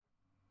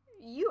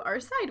You are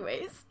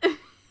sideways.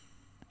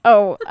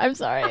 Oh, I'm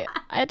sorry.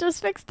 I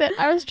just fixed it.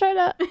 I was trying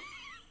to...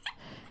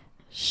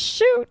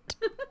 Shoot.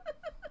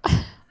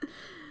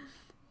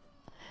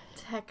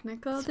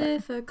 Technical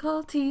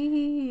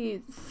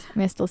difficulties.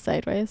 Am I still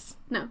sideways?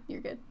 No,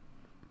 you're good.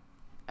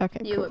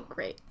 Okay, You cool. look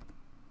great.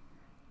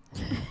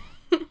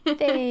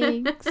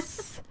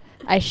 Thanks.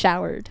 I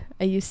showered.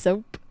 I used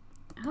soap.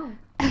 Oh,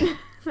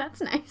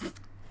 that's nice.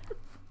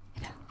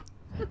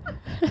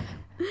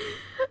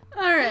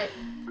 All right.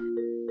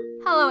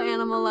 Hello,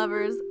 animal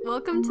lovers.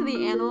 Welcome to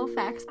the Animal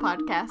Facts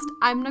Podcast.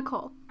 I'm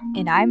Nicole.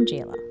 And I'm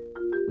Jayla.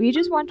 We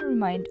just want to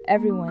remind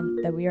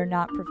everyone that we are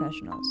not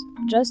professionals,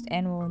 just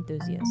animal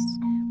enthusiasts.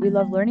 We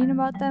love learning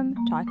about them,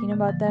 talking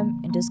about them,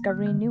 and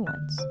discovering new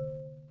ones.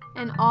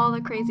 And all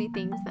the crazy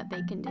things that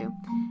they can do.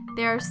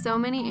 There are so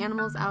many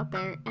animals out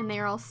there, and they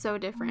are all so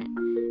different.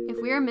 If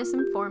we are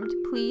misinformed,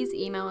 please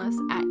email us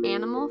at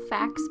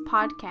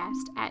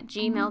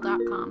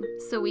animalfactspodcast@gmail.com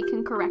so we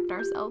can correct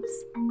ourselves.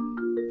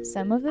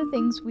 Some of the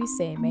things we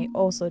say may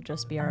also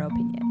just be our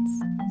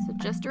opinions. So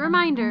just a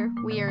reminder,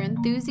 we are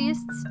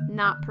enthusiasts,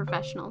 not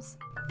professionals.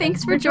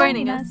 Thanks for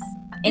joining us.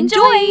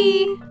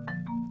 Enjoy!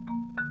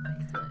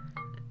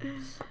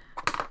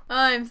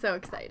 I'm so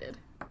excited.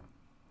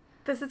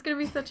 This is going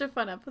to be such a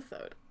fun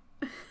episode.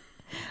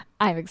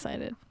 I'm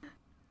excited.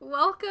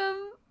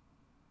 Welcome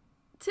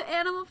to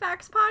Animal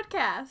Facts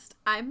Podcast.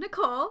 I'm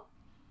Nicole.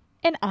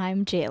 And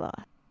I'm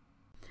Jayla.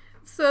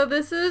 So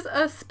this is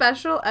a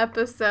special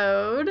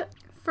episode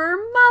for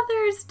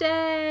Mother's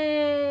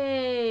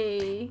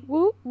Day.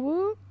 Whoop,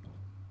 whoop.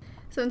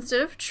 So instead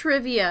of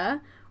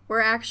trivia, we're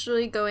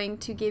actually going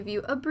to give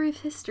you a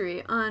brief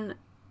history on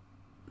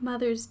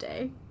Mother's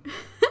Day.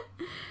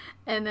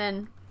 And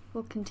then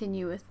we'll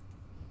continue with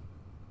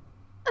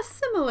a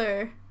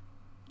similar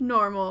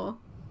normal,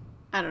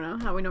 I don't know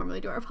how we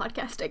normally do our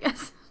podcast, I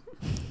guess.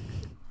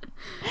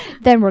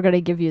 Then we're going to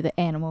give you the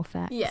animal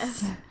facts.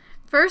 Yes.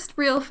 First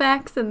real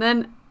facts, and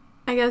then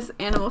I guess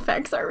animal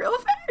facts are real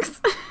facts.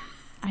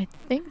 I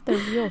think they're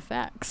real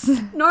facts.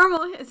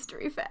 Normal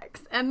history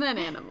facts, and then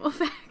animal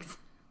facts.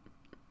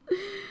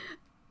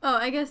 Oh,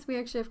 I guess we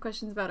actually have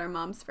questions about our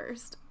moms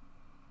first.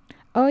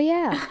 Oh,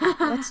 yeah.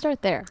 Let's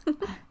start there.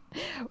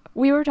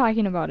 We were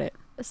talking about it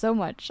so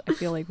much. I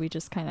feel like we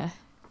just kind of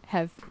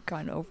have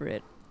gone over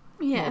it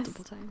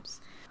multiple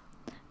times.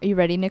 Are you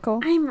ready,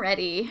 Nicole? I'm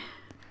ready.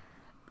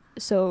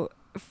 So,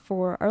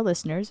 for our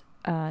listeners,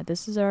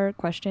 this is our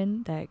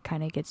question that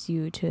kind of gets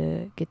you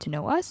to get to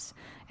know us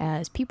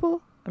as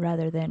people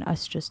rather than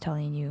us just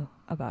telling you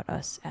about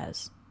us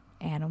as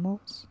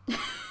animals.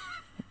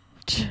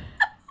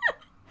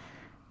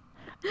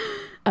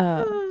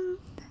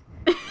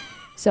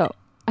 So,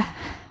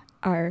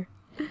 our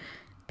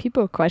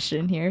people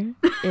question here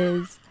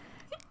is,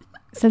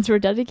 since we're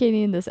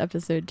dedicating this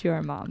episode to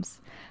our moms,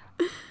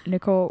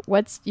 Nicole,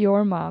 what's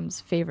your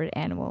mom's favorite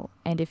animal?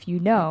 And if you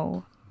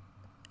know,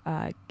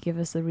 give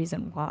us the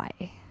reason why.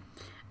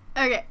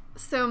 Okay,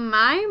 so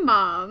my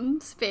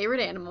mom's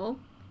favorite animal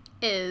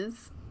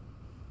is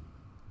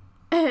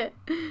a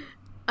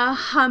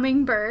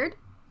hummingbird.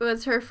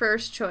 Was her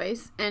first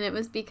choice, and it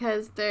was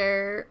because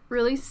they're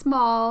really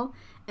small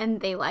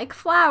and they like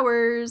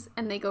flowers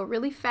and they go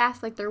really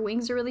fast, like their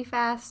wings are really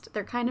fast.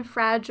 They're kind of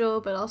fragile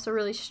but also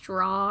really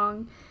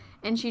strong,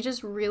 and she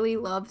just really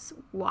loves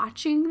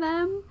watching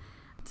them.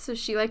 So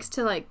she likes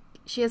to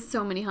she has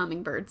so many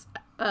hummingbird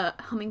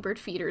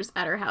feeders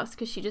at her house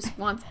because she just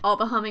wants all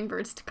the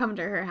hummingbirds to come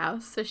to her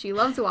house. So she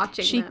loves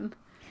watching them.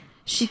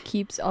 She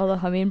keeps all the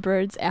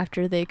hummingbirds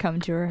after they come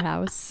to her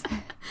house.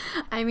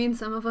 I mean,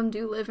 some of them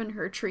do live in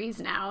her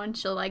trees now, and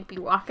she'll be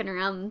walking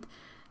around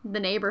the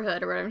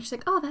neighborhood or whatever. And she's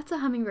like, oh, that's a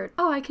hummingbird.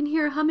 Oh, I can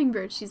hear a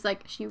hummingbird. She's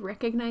like, she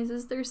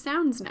recognizes their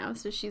sounds now.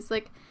 So she's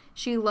like,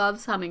 she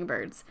loves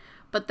hummingbirds.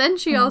 But then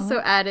she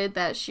also added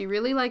that she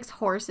really likes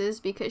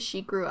horses because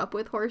she grew up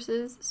with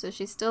horses. So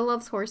she still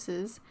loves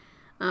horses.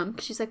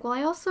 She's like, well,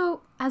 I also,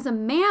 as a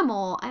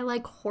mammal, I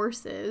like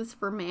horses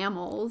for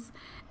mammals.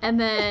 And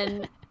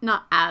then,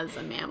 not as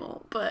a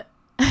mammal, but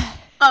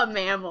a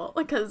mammal.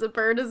 Because a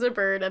bird is a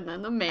bird, and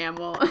then the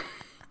mammal.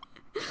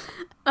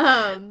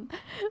 And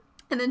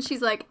then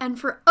she's like, and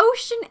for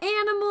ocean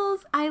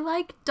animals, I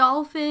like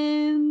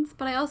dolphins,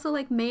 but I also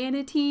like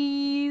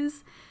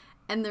manatees.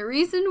 And the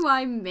reason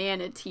why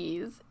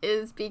manatees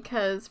is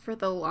because for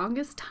the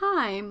longest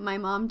time, my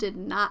mom did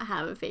not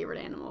have a favorite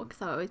animal.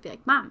 Because I would always be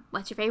like, Mom,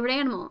 what's your favorite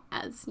animal?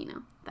 As,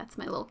 that's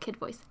my little kid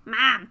voice.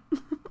 Mom!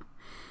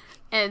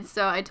 And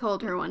so I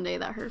told her one day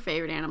that her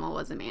favorite animal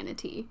was a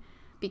manatee.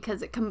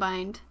 Because it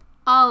combined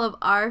all of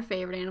our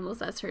favorite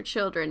animals as her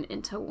children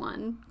into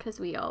one. Because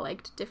we all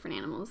liked different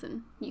animals,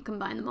 and you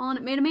combine them all and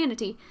it made a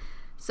manatee.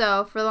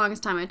 So, for the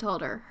longest time, I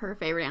told her her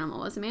favorite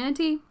animal was a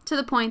manatee, to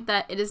the point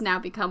that it has now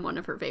become one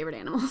of her favorite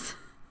animals.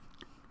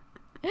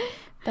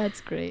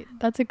 That's great.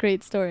 That's a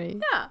great story.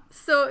 Yeah.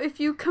 So, if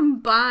you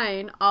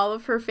combine all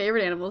of her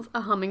favorite animals,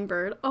 a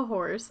hummingbird, a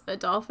horse, a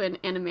dolphin,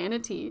 and a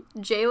manatee,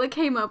 Jayla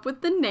came up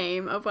with the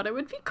name of what it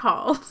would be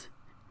called.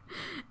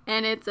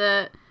 And it's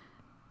a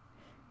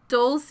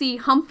Dulcie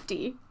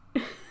Humpty.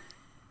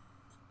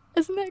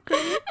 Isn't that great?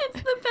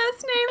 It's the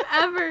best name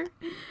ever.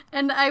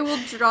 And I will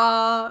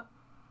draw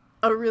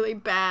a really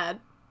bad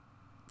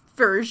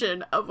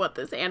version of what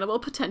this animal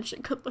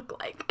potentially could look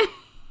like.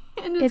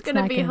 And it's going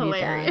to be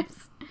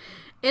hilarious.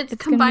 It's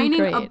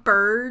combining a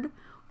bird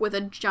with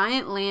a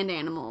giant land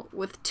animal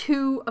with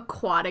two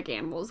aquatic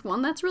animals.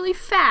 One that's really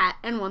fat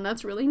and one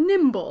that's really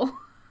nimble.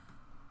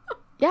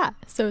 Yeah,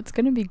 so it's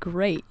going to be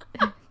great.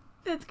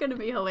 It's going to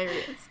be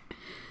hilarious.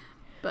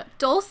 But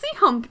Dulcie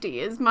Humpty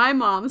is my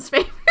mom's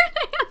favorite animal.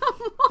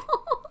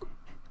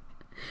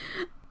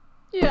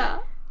 Yeah.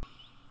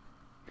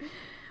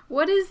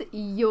 What is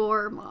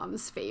your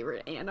mom's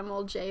favorite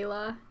animal,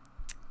 Jayla?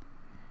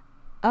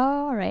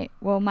 All right.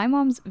 Well, my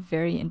mom's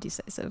very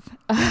indecisive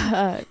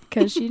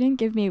because she didn't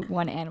give me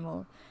one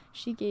animal.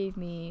 She gave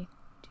me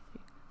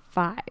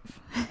 5.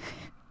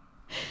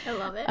 I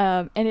love it.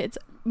 And it's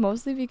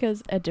mostly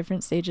because at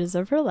different stages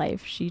of her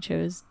life, she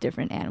chose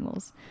different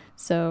animals.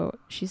 So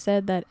she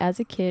said that as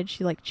a kid,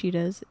 she liked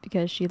cheetahs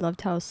because she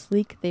loved how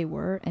sleek they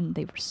were and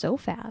they were so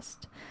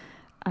fast.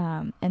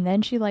 And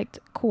then she liked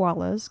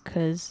koalas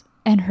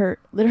and her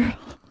literal,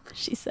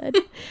 she said,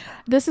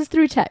 this is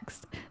through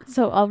text.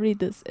 So I'll read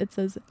this. It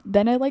says,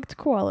 then I liked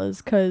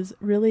koalas because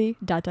really, ...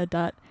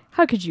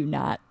 how could you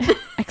not?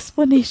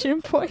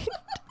 Explanation point.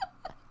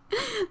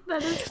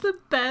 That is the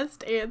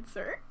best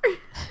answer.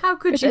 How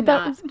could you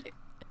not?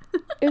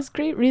 It was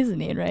great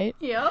reasoning, right?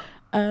 Yep.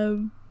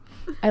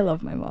 I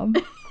love my mom.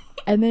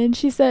 And then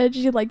she said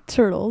she liked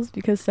turtles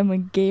because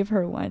someone gave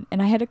her one.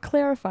 And I had to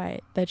clarify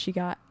that she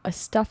got a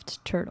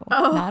stuffed turtle,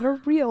 not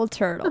a real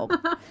turtle.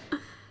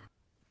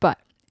 But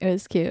it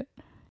was cute.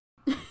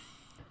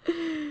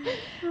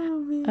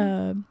 Oh,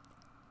 man.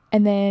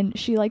 And then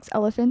she likes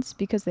elephants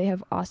because they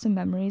have awesome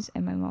memories.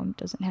 And my mom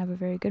doesn't have a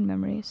very good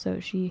memory. So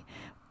she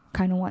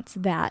kind of wants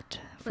that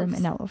from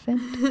an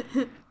elephant.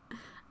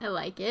 I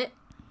like it.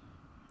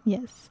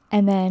 Yes.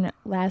 And then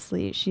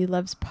lastly, she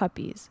loves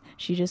puppies.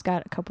 She just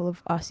got a couple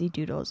of Aussie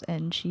doodles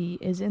and she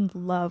is in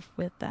love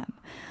with them.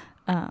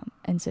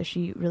 And so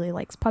she really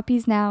likes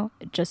puppies now,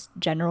 just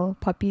general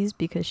puppies,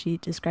 because she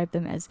described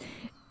them as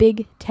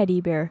big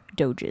teddy bear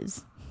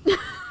doges. That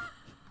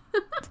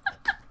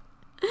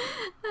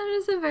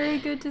is a very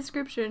good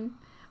description.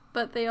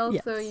 But they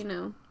also,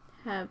 yes.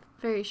 have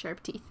very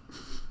sharp teeth.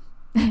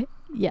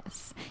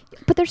 Yes.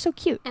 But they're so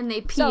cute. And they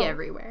pee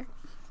everywhere.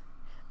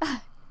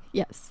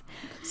 Yes.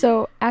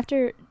 So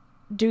after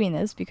doing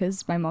this,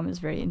 because my mom is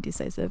very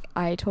indecisive,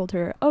 I told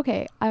her,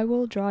 okay, I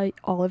will draw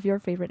all of your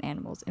favorite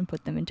animals and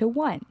put them into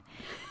one.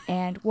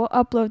 And we'll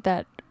upload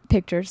that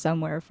picture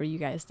somewhere for you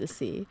guys to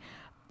see.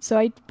 So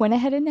I went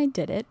ahead and I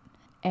did it.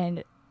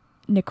 And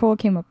Nicole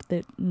came up with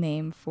the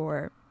name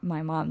for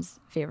my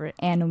mom's favorite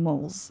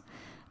animals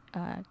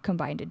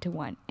combined into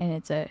one. And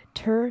it's a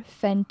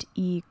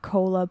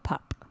Terfenticola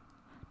pup.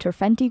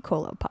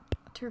 Terfenticola pup.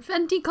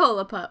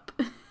 Terfenticola pup.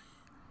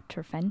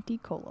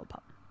 Terfenticola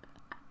pup.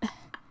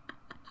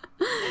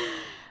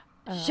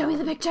 Show me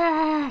the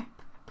picture.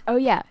 Oh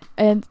yeah,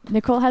 and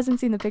Nicole hasn't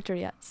seen the picture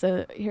yet,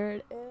 so here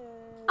it is.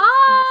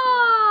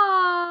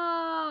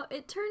 Oh,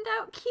 it turned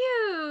out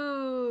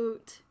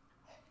cute.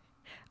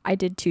 I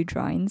did 2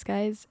 drawings,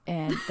 guys,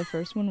 and the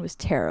first one was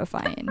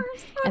terrifying,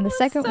 and the was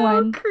second so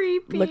one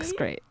creepy. looks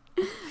great.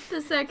 The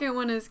second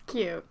one is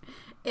cute.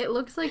 It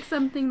looks like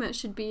something that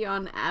should be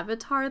on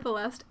Avatar: The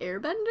Last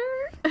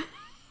Airbender.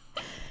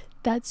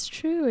 That's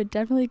true. It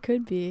definitely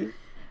could be.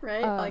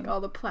 Right? Like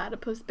all the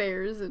platypus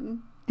bears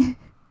and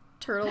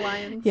turtle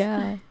lions.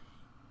 Yeah.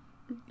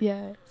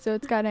 Yeah. So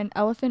it's got an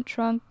elephant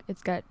trunk.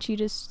 It's got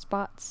cheetah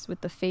spots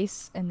with the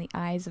face and the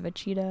eyes of a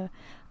cheetah.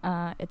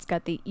 It's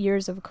got the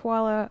ears of a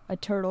koala, a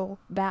turtle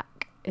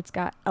back. It's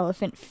got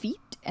elephant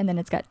feet, and then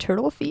it's got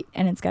turtle feet,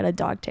 and it's got a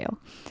dog tail.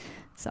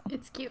 So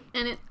it's cute.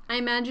 And I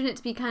imagine it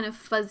to be kind of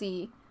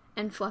fuzzy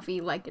and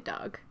fluffy like a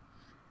dog.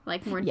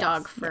 Like more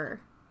dog fur.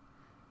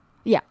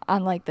 Yeah,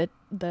 on like the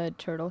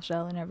turtle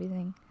shell and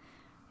everything.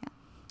 Yeah.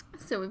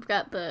 So we've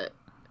got the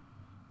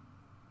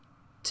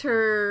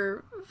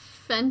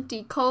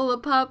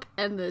Terfenticola pup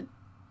and the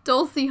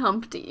Dulcie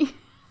Humpty.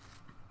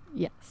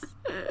 Yes.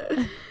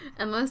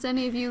 Unless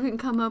any of you can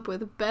come up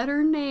with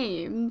better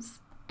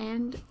names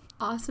and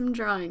awesome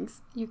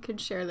drawings, you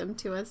could share them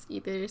to us.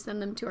 Either send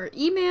them to our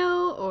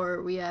email,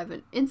 or we have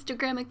an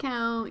Instagram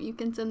account you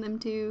can send them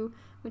to,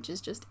 which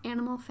is just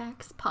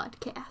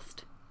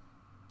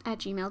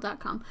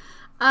animalfactspodcast@gmail.com.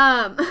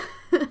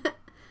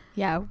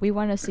 Yeah, we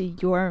want to see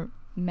your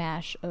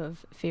mash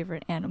of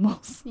favorite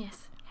animals.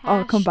 Yes.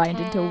 All combined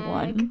into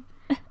one.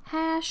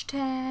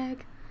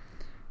 Hashtag.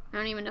 I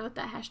don't even know what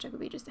that hashtag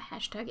would be. Just a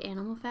hashtag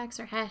animal facts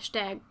or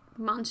hashtag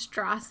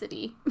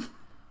monstrosity.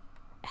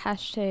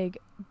 Hashtag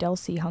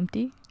Dulcie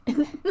Humpty.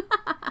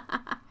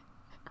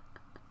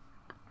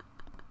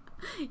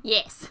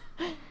 Yes.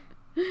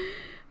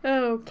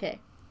 Okay.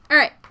 All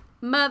right.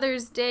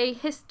 Mother's Day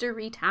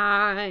history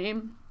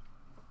time.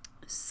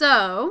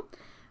 So,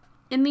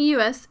 in the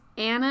U.S.,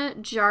 Anna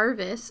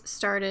Jarvis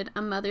started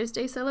a Mother's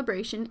Day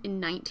celebration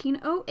in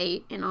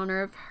 1908 in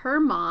honor of her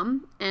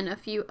mom and a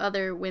few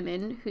other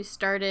women who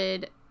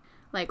started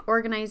like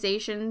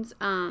organizations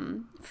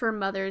for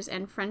mothers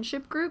and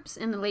friendship groups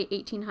in the late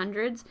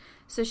 1800s.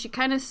 So she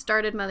kind of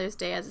started Mother's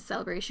Day as a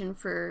celebration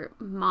for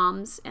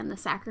moms and the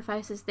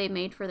sacrifices they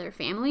made for their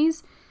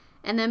families.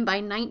 And then by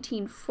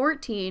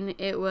 1914,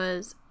 it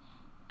was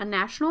a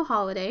national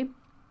holiday.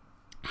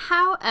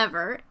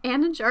 However,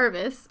 Anna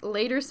Jarvis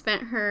later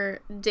spent her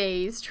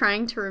days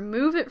trying to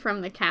remove it from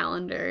the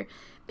calendar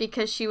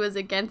because she was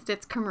against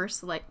its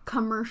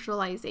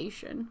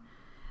commercialization.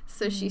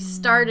 So she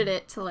started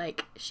it to,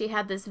 like, she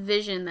had this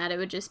vision that it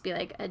would just be,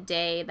 like, a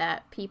day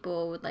that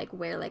people would, like,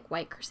 wear, like,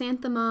 white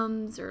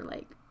chrysanthemums or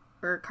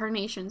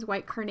carnations,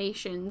 white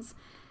carnations,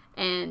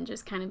 and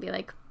just kind of be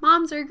like,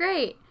 moms are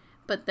great.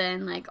 But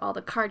then, like, all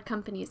the card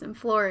companies and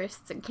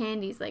florists and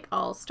candies, like,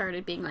 all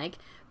started being like,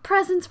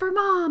 present for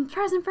mom,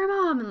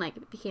 and, like,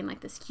 it became,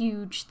 like, this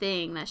huge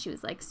thing that she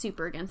was, like,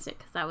 super against it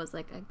because that was,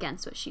 like,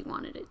 against what she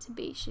wanted it to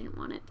be. She didn't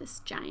want it this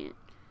giant,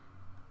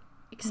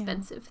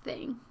 expensive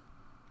thing.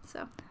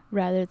 So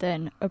rather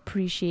than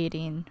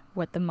appreciating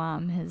what the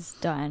mom has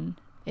done,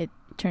 it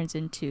turns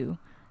into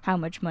how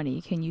much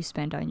money can you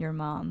spend on your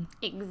mom.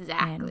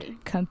 Exactly.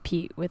 And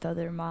compete with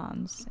other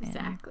moms.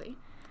 Exactly.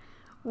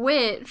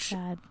 Which,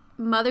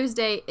 Mother's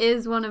Day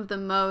is one of the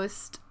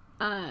most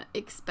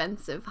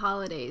expensive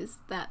holidays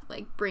that,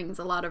 like, brings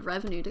a lot of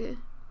revenue to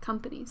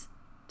companies,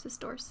 to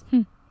stores.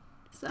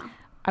 So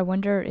I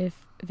wonder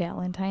if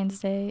Valentine's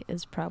Day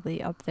is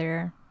probably up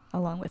there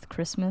along with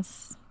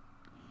Christmas.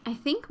 I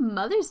think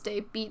Mother's Day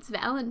beats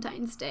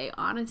Valentine's Day,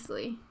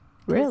 honestly.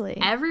 Really?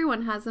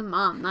 Everyone has a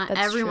mom. Not That's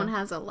everyone true.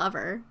 has a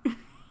lover.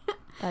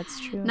 That's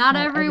true. Not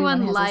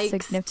everyone has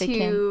likes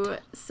to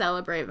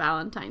celebrate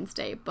Valentine's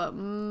Day, but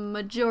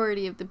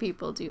majority of the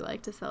people do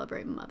like to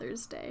celebrate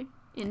Mother's Day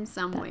in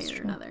some way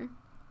or another.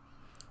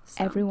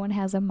 So, everyone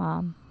has a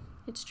mom.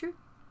 It's true.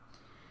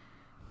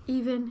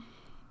 Even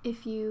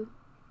if you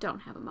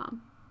don't have a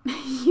mom,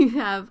 you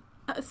have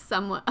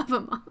somewhat of a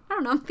mom. I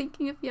don't know. I'm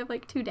thinking if you have,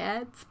 like, two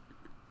dads.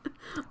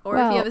 Or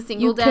if you have a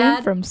single dad. You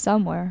came from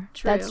somewhere.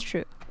 True. That's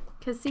true.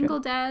 Because single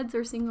dads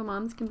or single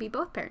moms can be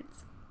both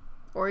parents.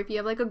 Or if you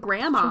have, like, a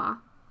grandma.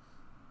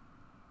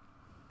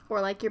 Or,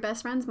 like, your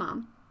best friend's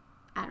mom.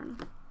 I don't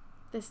know.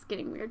 This is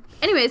getting weird.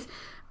 Anyways.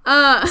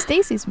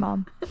 Stacy's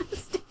mom.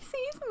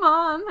 Stacy's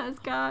mom has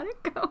got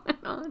it going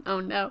on. Oh,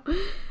 no.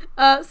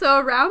 So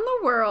around the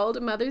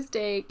world, Mother's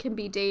Day can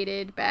be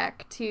dated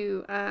back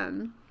to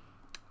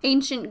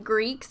ancient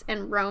Greeks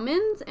and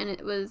Romans, and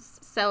it was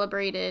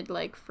celebrated,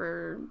 like,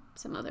 for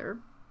some other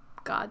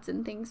gods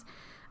and things,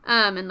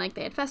 and, like,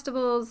 they had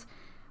festivals,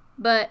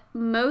 but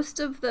most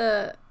of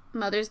the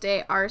Mother's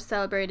Day are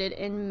celebrated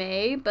in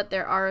May, but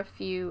there are a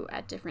few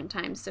at different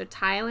times. So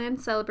Thailand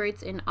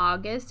celebrates in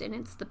August, and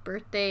it's the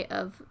birthday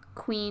of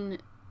Queen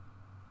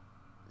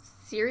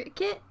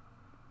Sirikit?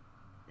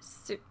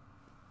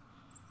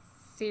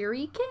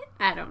 Sirikit?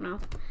 I don't know.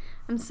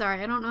 I'm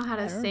sorry, I don't know how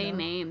to say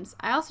names.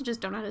 I also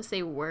just don't know how to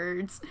say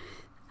words.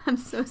 I'm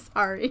so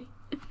sorry.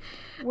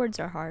 Words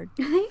are hard.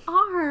 They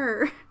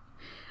are.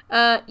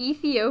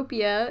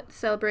 Ethiopia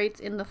celebrates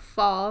in the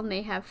fall, and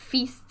they have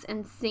feasts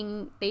and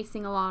they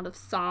sing a lot of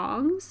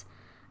songs.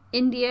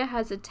 India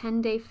has a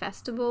 10-day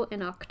festival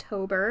in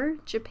October.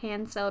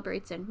 Japan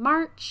celebrates in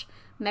March.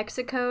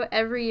 Mexico,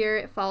 every year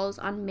it falls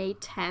on May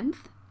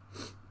 10th.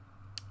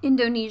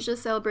 Indonesia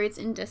celebrates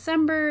in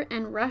December,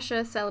 and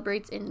Russia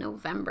celebrates in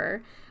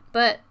November.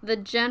 But the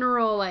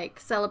general, like,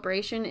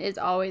 celebration is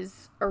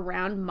always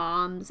around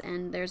moms,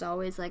 and there's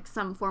always, like,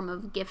 some form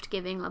of gift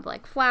giving of,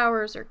 like,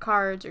 flowers or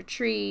cards or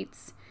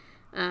treats.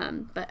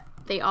 But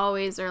they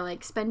always are,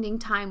 like, spending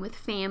time with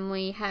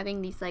family,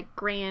 having these, like,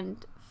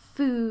 grand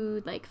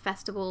food, like,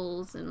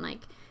 festivals and,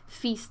 like,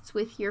 feasts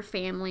with your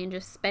family, and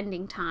just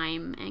spending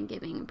time and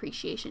giving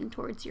appreciation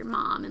towards your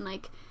mom. And,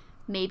 like,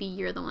 maybe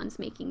you're the ones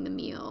making the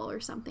meal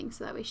or something,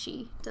 so that way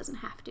she doesn't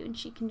have to, and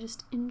she can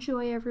just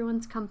enjoy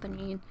everyone's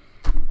company. And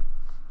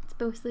it's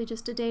mostly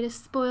just a day to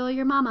spoil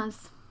your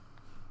mamas.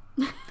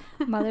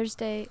 Mother's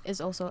Day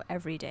is also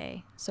every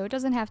day, so it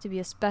doesn't have to be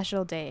a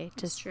special day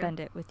to It's true. spend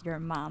it with your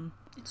mom.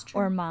 It's true.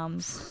 Or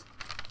moms.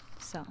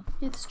 So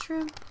It's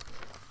true.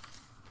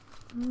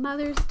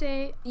 Mother's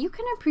Day, you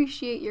can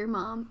appreciate your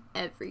mom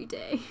every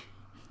day.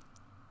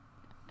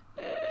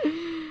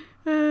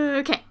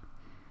 Okay.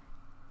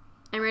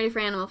 I'm ready for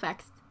animal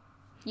facts.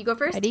 You go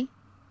first? ready?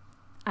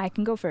 I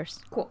can go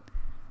first. Cool.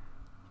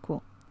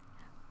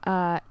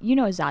 You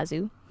know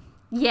Zazu.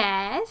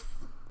 Yes.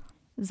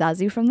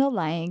 Zazu from The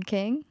Lion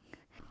King.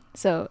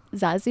 So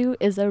Zazu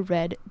is a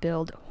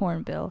red-billed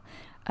hornbill.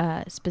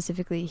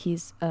 Specifically,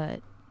 he's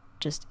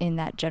just in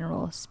that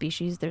general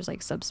species. There's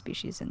like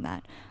subspecies in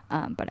that.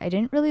 But I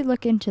didn't really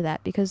look into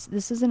that because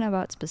this isn't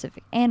about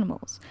specific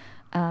animals.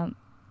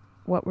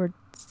 What we're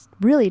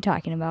really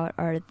talking about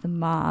are the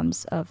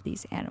moms of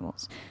these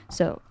animals.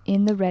 So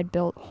in the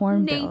red-billed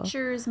hornbill...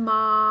 Nature's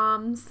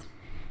moms.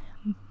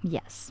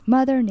 Yes,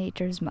 Mother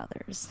Nature's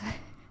mothers.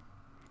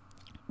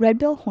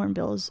 Red-billed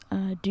hornbills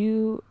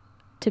do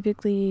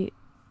typically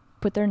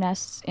put their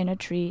nests in a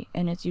tree,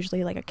 and it's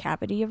usually like a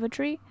cavity of a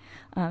tree.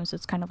 So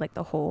it's kind of like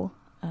the hole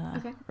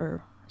Okay.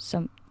 or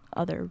some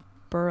other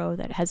burrow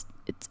that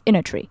it's in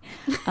a tree.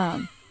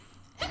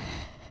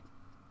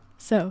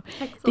 So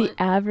Excellent.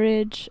 the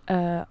average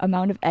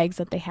amount of eggs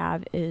that they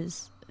have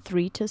is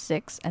 3 to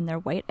 6, and they're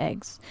white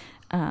eggs.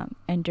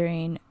 And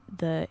during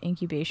the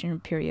incubation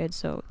period,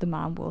 so the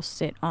mom will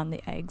sit on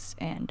the eggs,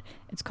 and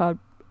it's called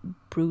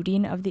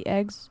brooding of the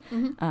eggs.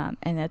 Mm-hmm.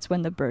 And that's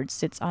when the bird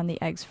sits on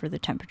the eggs for the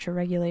temperature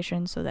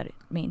regulation, so that it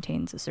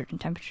maintains a certain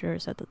temperature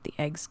so that the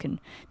eggs can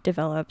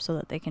develop so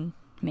that they can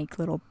make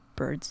little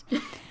birds.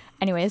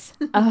 Anyways,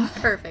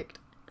 Perfect.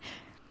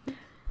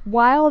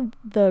 while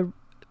the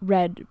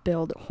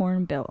red-billed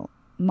hornbill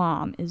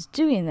mom is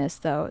doing this,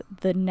 though,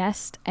 the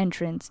nest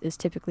entrance is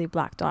typically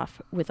blocked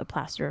off with a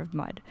plaster of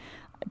mud,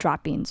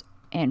 droppings,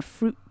 and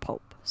fruit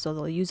pulp. So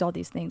they'll use all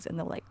these things and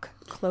they'll like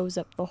close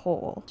up the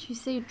hole. Did you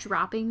say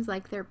droppings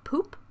like they're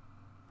poop?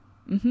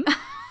 Mm-hmm.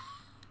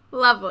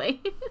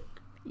 Lovely.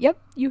 Yep,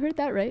 you heard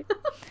that right.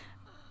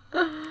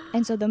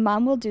 And so the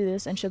mom will do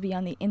this, and she'll be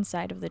on the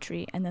inside of the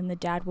tree, and then the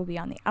dad will be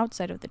on the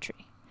outside of the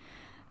tree.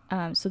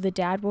 So the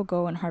dad will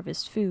go and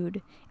harvest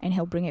food, and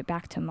he'll bring it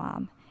back to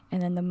mom.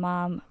 And then the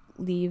mom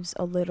leaves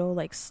a little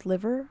like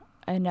sliver,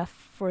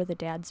 enough for the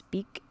dad's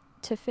beak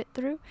to fit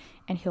through,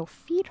 and he'll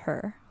feed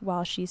her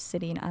while she's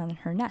sitting on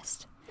her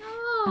nest.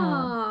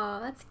 Oh,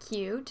 that's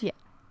cute. Yeah.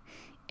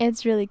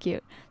 It's really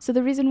cute. So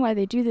the reason why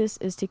they do this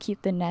is to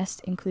keep the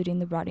nest, including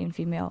the brooding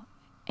female,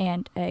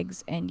 and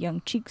eggs and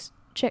young cheeks.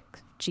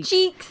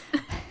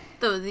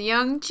 Those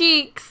young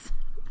cheeks.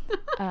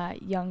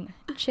 Young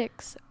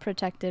chicks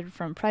protected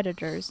from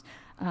predators.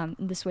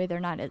 This way they're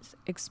not as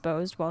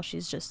exposed while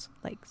she's just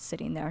like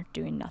sitting there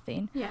doing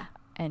nothing. Yeah.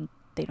 And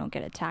they don't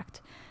get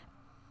attacked.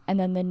 And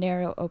then the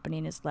narrow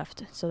opening is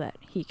left so that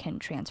he can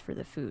transfer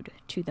the food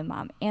to the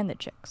mom and the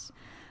chicks.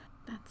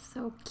 That's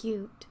so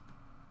cute.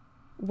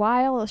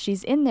 While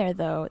she's in there,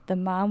 though, the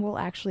mom will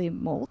actually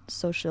molt,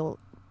 so she'll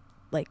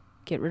like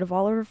get rid of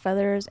all of her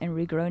feathers and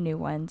regrow new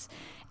ones.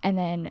 And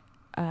then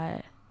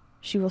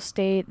she will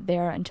stay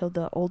there until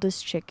the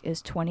oldest chick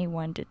is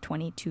 21 to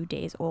 22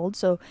 days old.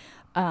 So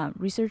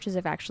researchers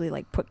have actually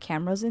like put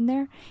cameras in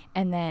there,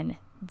 and then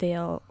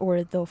they'll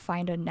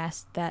find a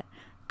nest that,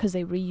 because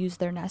they reuse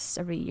their nests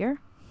every year.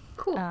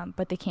 Cool.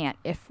 But they can't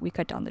if we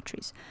cut down the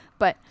trees.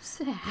 But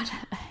sad.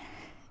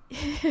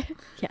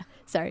 yeah,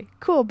 sorry.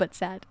 Cool, but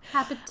sad.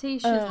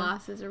 Habitation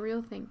loss is a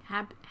real thing.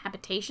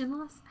 Habitation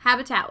loss?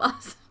 Habitat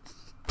loss.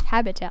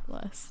 Habitat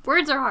loss.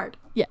 Words are hard.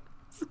 Yes.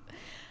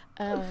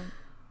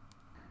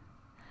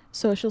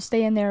 So she'll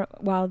stay in there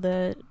while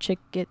the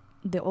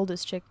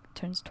oldest chick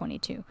turns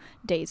 22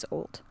 days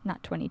old,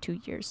 not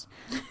 22 years.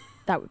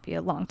 That would be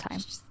a long time.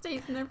 She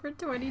stays in there for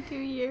 22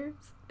 years.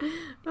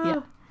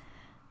 Yeah.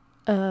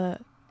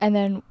 And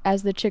then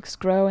as the chicks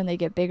grow and they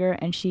get bigger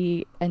and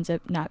she ends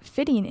up not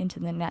fitting into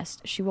the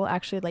nest, she will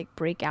actually like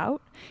break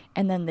out,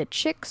 and then the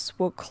chicks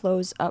will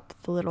close up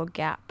the little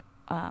gap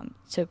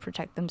to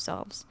protect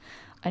themselves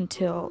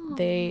until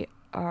they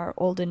are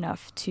old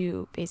enough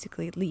to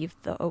basically leave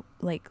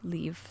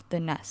the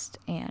nest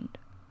and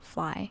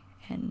fly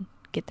and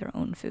get their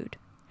own food.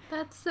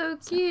 That's so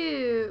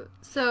cute.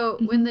 So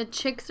when the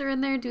chicks are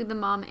in there, do the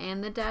mom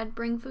and the dad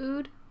bring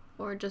food,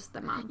 or just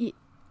the mom?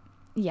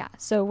 Yeah,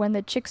 so when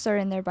the chicks are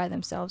in there by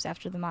themselves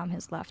after the mom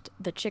has left,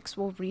 the chicks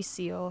will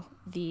reseal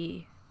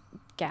the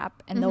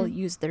gap, and they'll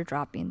use their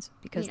droppings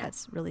because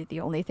that's really the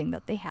only thing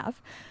that they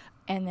have.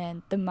 And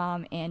then the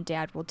mom and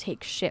dad will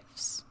take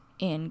shifts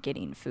in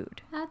getting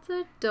food. That's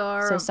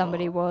adorable. So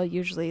somebody will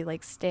usually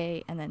like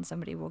stay, and then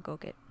somebody will go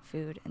get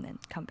food and then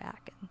come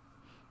back, and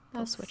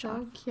they'll switch off.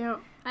 That's so cute.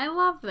 I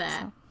love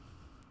that. So,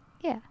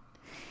 yeah,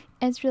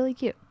 and it's really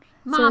cute.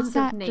 Moms so it's of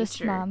not nature.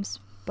 just moms,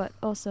 but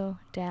also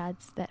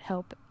dads that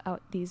help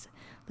out these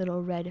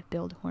little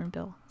red-billed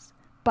hornbills.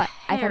 But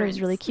I thought it was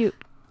really cute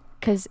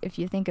because if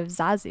you think of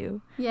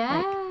Zazu,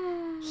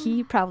 Yeah.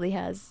 he probably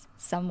has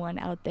someone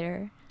out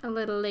there. A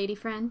little lady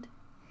friend.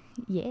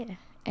 Yeah,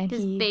 and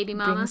His he baby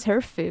mama. brings her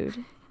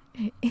food.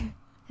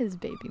 His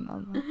baby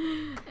mama.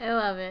 I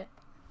love it.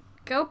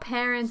 Go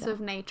parents So. of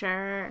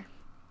nature.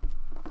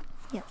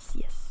 Yes,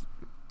 yes.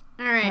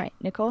 All right. All right,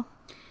 Nicole.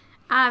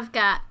 I've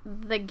got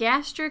the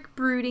gastric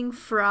brooding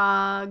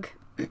frog.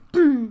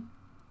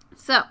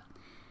 So,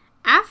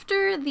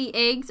 after the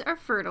eggs are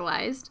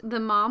fertilized, the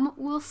mom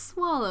will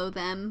swallow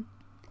them.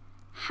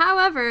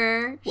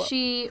 However, Whoa.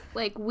 she,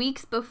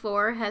 weeks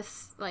before,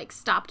 has,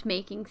 stopped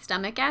making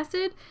stomach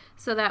acid,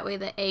 so that way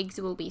the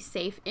eggs will be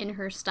safe in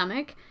her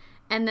stomach,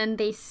 and then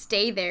they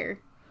stay there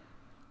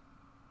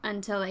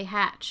until they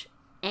hatch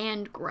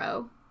and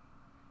grow.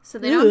 So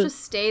they don't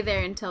just stay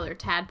there until they're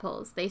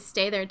tadpoles. They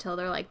stay there until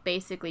they're,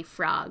 basically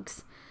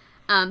frogs.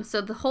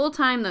 So the whole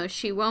time, though,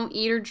 she won't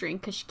eat or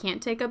drink because she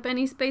can't take up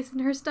any space in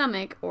her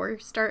stomach or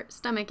start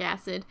stomach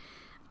acid.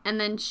 And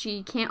then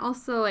she can't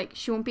also,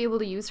 she won't be able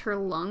to use her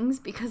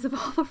lungs because of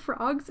all the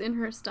frogs in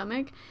her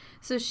stomach.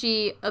 So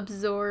she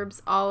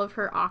absorbs all of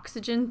her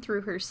oxygen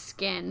through her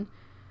skin.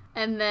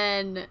 And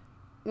then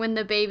when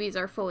the babies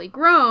are fully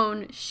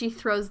grown, she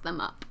throws them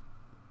up.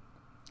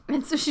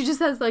 And so she just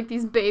has,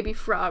 these baby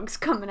frogs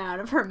coming out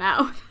of her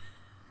mouth.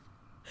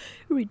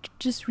 We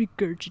just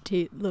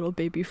regurgitate little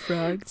baby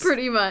frogs.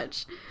 Pretty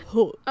much.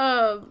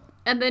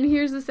 And then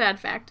here's the sad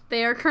fact.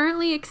 They are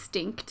currently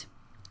extinct,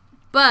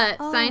 but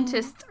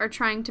scientists are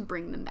trying to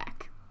bring them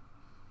back.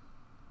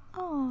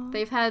 Oh.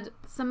 They've had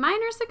some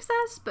minor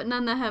success, but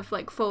none that have,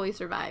 like, fully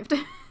survived.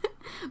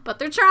 But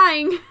they're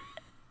trying.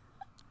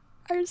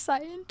 Are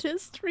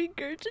scientists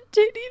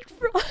regurgitating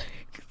frogs?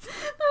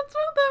 That's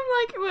what the,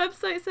 like,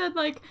 website said.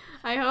 Like,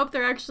 I hope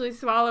they're actually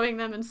swallowing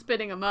them and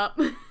spitting them up.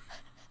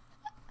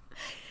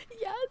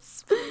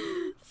 Yes,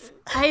 please.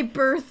 I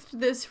birthed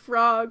this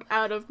frog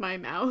out of my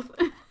mouth.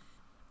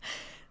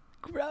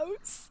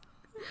 Gross.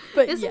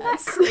 But Isn't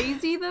yes. that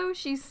crazy, though?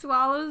 She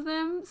swallows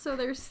them so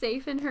they're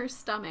safe in her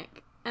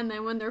stomach. And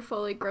then when they're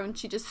fully grown,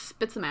 she just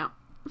spits them out.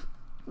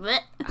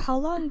 Blech. How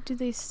long do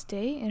they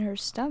stay in her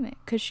stomach?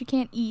 Because she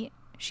can't eat.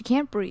 She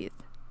can't breathe.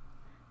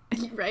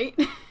 Right?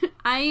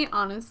 I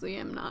honestly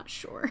am not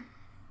sure.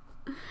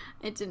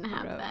 It didn't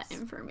have Gross. that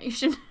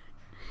information.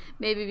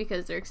 Maybe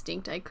because they're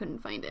extinct, I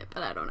couldn't find it,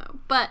 but I don't know.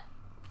 But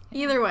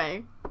either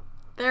way,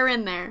 they're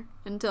in there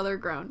until they're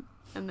grown.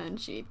 And then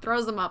she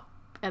throws them up,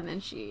 and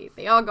then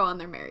they all go on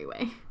their merry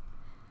way.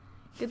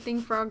 Good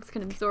thing frogs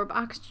can absorb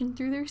oxygen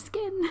through their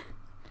skin.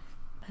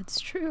 That's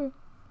true.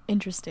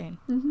 Interesting.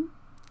 Mm-hmm.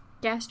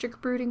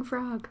 Gastric brooding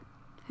frog.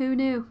 Who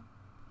knew?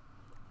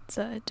 It's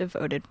a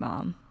devoted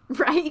mom.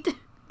 Right?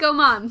 Go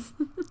moms.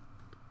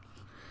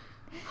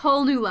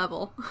 Whole new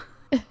level.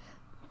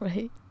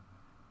 Right?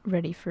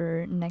 Ready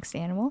for next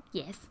animal?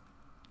 Yes.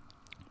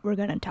 We're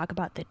gonna talk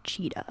about the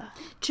cheetah.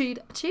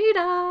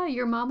 Cheetah!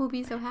 Your mom will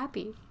be so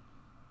happy.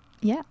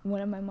 Yeah,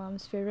 one of my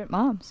mom's favorite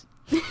moms.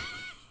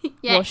 Yes.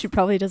 Well, she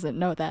probably doesn't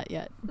know that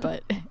yet,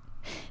 but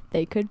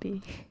they could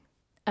be.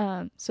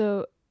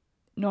 So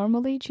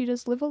normally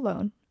cheetahs live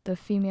alone. The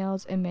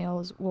females and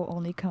males will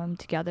only come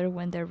together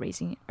when they're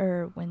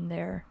when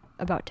they're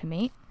about to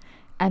mate,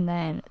 and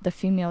then the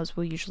females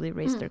will usually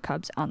raise their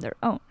cubs on their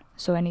own.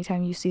 So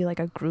anytime you see like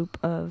a group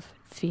of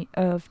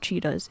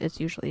cheetahs, it's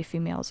usually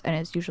females, and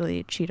it's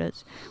usually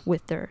cheetahs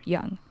with their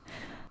young.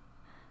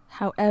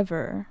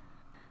 However,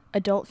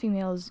 adult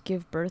females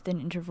give birth in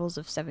intervals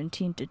of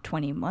 17 to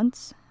 20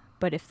 months,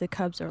 but if the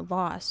cubs are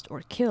lost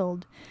or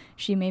killed,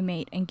 she may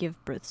mate and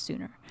give birth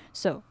sooner.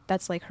 So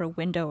that's like her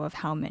window of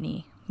how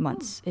many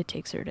months it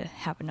takes her to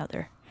have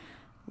another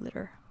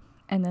litter.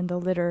 And then the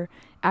litter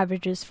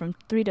averages from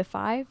 3 to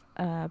 5,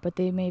 but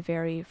they may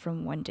vary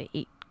from 1 to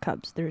 8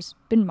 cubs. There's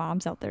been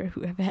moms out there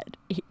who have had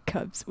 8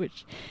 cubs,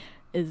 which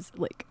is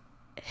like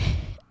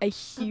a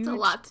huge... That's a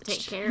lot to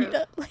take care of.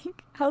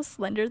 Like how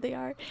slender they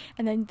are.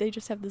 And then they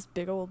just have this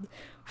big old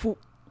whoop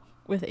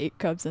with 8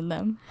 cubs in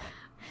them.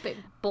 Big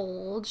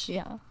bulge.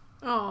 Yeah.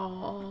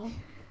 Aww.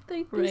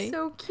 They'd be Right.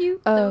 so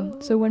cute, though.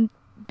 So when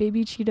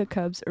baby cheetah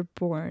cubs are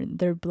born,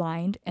 they're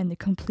blind and they're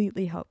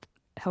completely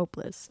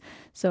helpless.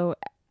 So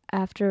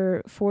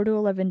after 4 to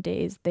 11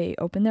 days, they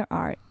open their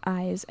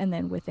eyes, and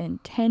then within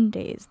 10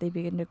 days, they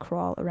begin to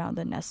crawl around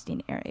the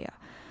nesting area.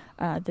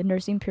 The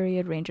nursing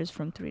period ranges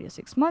from 3 to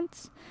 6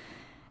 months.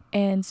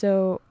 And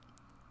so,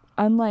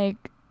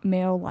 unlike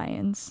male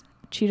lions,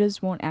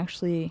 cheetahs won't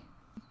actually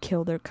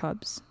kill their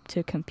cubs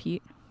to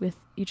compete with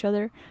each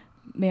other.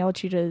 Male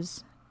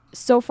cheetahs,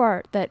 so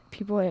far that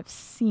people have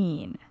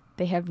seen,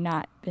 they have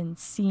not been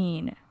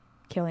seen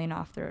killing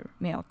off their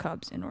male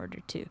cubs in order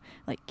to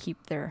like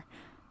keep their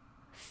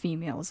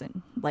females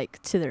and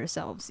like to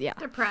themselves. Yeah.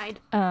 Their pride.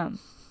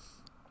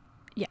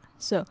 Yeah.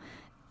 So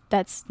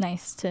that's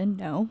nice to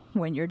know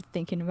when you're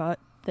thinking about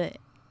the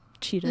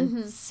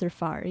cheetah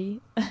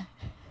safari.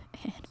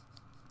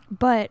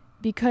 But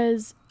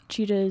because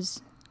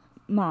cheetahs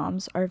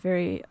moms are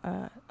very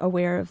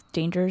aware of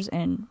dangers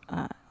and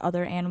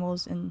other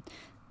animals in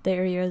the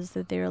areas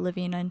that they are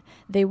living in,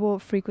 they will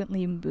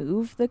frequently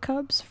move the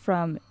cubs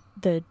from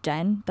the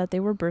den that they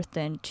were birthed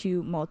in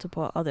to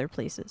multiple other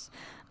places.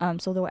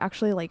 So they'll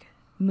actually like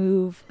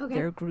move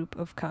their group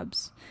of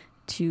cubs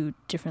to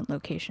different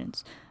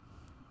locations.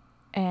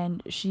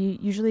 And she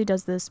usually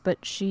does this,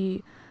 but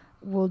she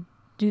will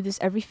do this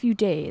every few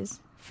days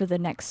for the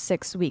next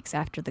 6 weeks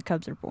after the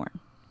cubs are born.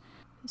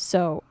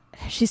 So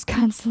she's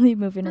constantly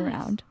moving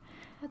around.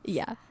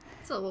 Yeah.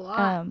 That's a lot.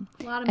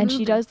 A lot of and moving.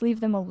 she does leave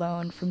them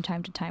alone from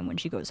time to time when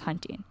she goes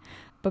hunting.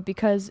 But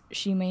because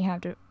she may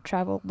have to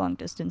travel long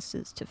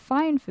distances to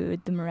find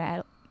food,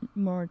 the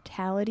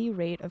mortality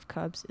rate of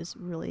cubs is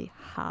really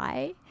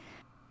high.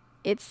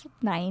 It's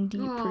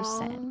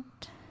 90%.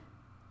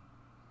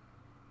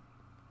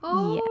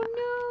 Oh, yeah.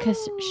 no.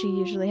 Because she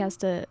usually has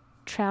to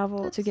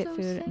travel That's to get so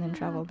food and then sad.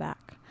 travel back.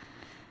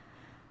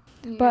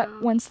 Yeah.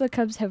 But once the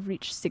cubs have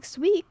reached 6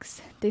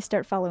 weeks, they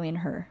start following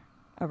her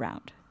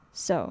around.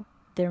 So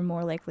they're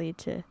more likely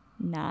to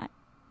not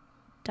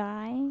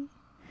die.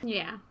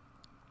 Yeah.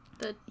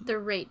 The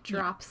rate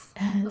drops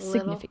a little.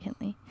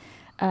 Significantly.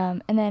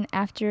 And then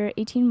after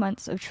 18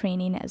 months of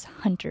training as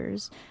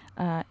hunters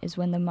is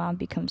when the mom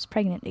becomes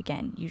pregnant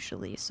again,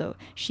 usually. So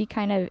she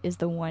kind of is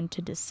the one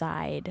to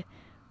decide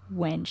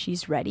when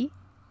she's ready.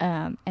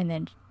 And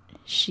then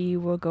she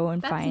will go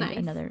and That's find nice.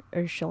 another,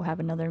 or she'll have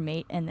another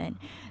mate, and then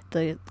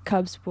the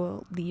cubs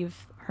will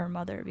leave her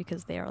mother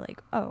because they are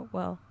like, oh,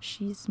 well,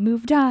 she's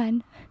moved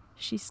on.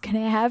 She's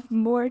gonna have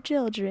more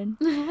children.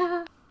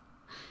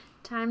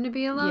 Time to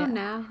be alone Yeah.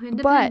 now. But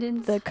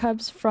Independence. the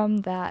cubs from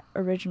that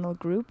original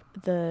group,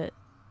 the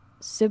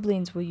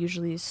siblings will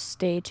usually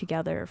stay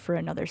together for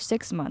another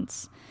 6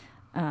 months.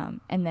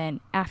 And then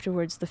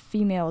afterwards, the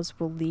females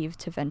will leave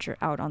to venture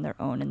out on their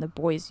own, and the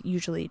boys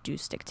usually do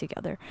stick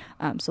together.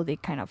 So they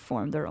kind of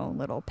form their own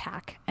little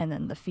pack, and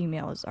then the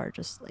females are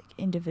just like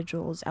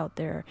individuals out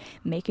there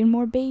making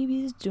more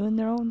babies, doing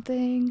their own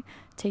thing,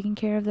 taking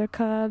care of their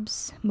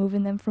cubs,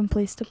 moving them from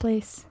place to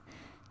place.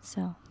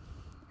 So,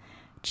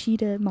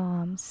 cheetah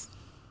moms.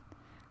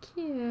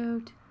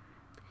 Cute.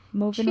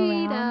 Moving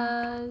around,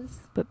 Cheetahs.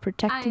 but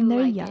protecting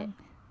their like young.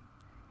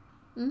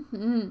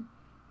 Mm-hmm.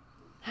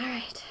 All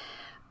right.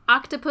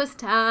 Octopus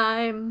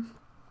time.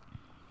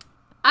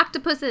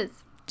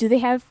 Octopuses. Do they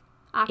have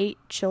Oc- 8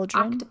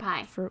 children?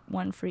 Octopi. For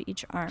one for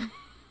each arm.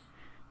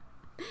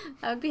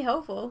 That would be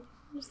helpful.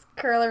 Just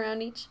curl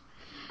around each.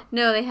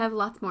 No, they have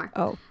lots more.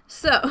 Oh,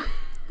 So,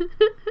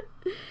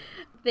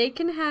 they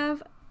can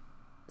have,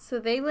 so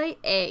they lay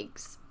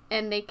eggs,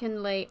 and they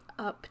can lay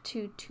up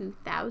to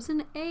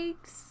 2,000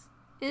 eggs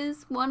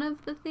is one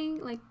of the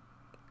things. Like,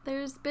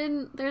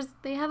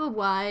 they have a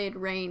wide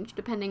range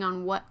depending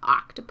on what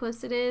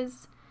octopus it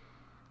is,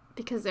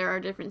 because there are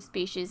different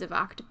species of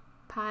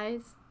octopi.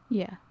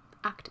 yeah.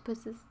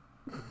 Octopuses.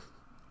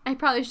 I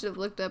probably should have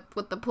looked up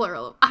what the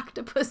plural of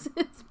octopus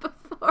is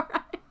before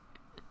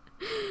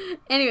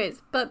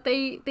Anyways, but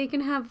they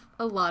can have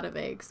a lot of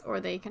eggs, or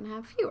they can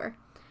have fewer.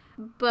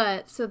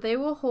 But, so they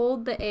will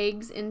hold the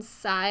eggs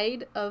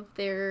inside of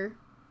their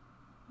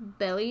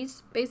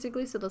bellies,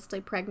 basically, so they'll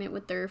stay pregnant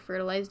with their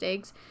fertilized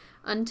eggs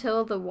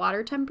until the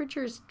water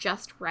temperature is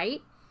just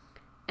right.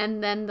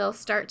 And then they'll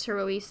start to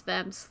release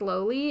them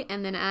slowly,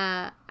 and then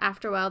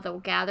after a while they'll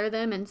gather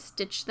them and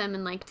stitch them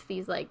in like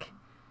these like,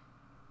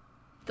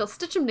 they'll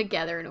stitch them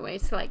together in a way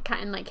to like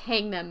kind of like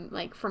hang them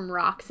like from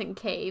rocks and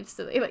caves,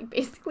 so they like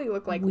basically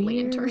look like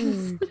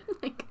lanterns.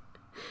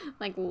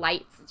 like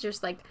lights,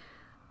 just like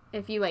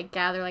if you like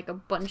gather like a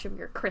bunch of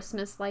your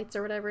Christmas lights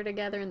or whatever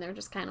together, and they're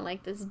just kind of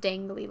like this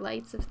dangly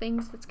lights of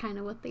things. That's kind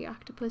of what the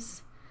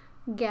octopus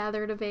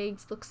gathered of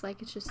eggs looks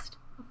like. It's just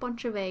a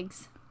bunch of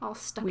eggs all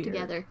stuck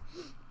together,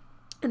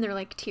 and they're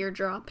like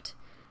teardropped.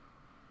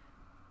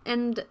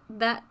 And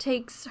that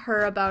takes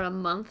her about a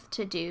month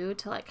to do,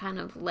 to like kind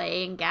of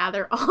lay and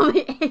gather all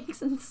the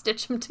eggs and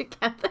stitch them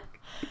together.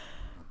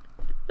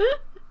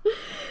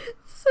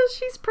 So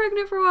she's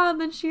pregnant for a while, and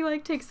then she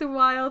like takes a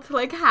while to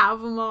like have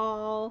them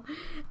all.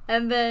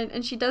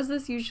 And she does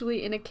this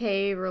usually in a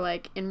cave or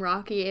like in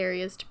rocky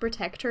areas to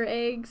protect her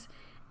eggs.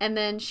 And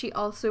then she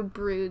also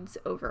broods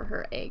over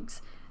her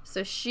eggs.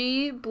 So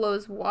she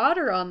blows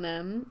water on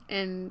them,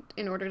 and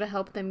in order to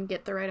help them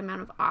get the right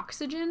amount of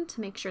oxygen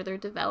to make sure they're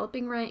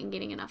developing right and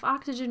getting enough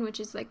oxygen, which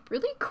is like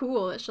really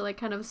cool that she'll like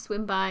kind of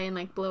swim by and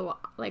like blow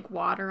like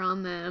water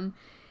on them.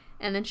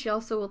 And then she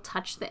also will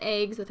touch the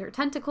eggs with her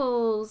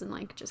tentacles and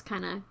like just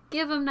kind of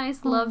give them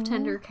nice love,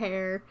 tender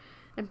care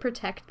and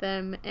protect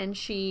them. And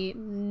she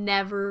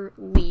never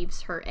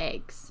leaves her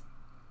eggs.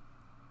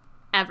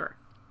 Ever.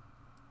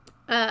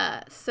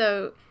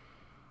 So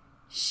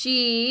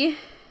she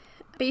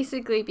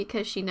basically,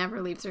 because she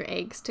never leaves her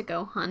eggs to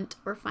go hunt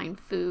or find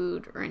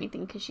food or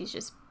anything, because she's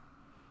just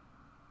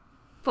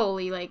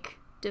fully like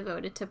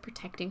devoted to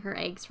protecting her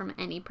eggs from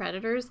any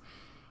predators,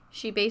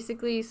 she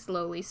basically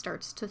slowly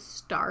starts to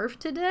starve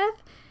to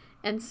death,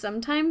 and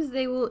sometimes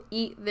they will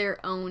eat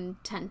their own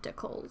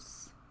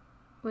tentacles,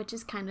 which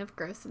is kind of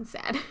gross and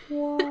sad.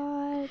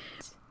 What?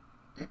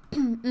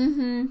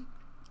 Mm-hmm.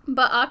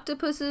 But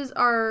octopuses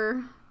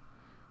are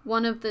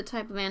one of the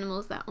type of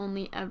animals that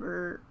only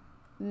ever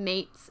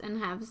mates and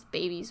has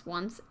babies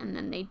once, and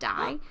then they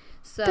die.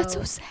 So That's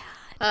so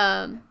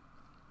sad.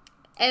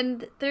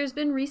 And there's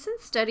been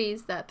recent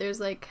studies that there's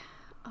like,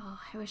 oh,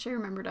 I wish I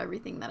remembered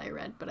everything that I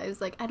read, but I was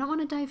like, I don't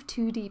want to dive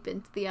too deep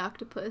into the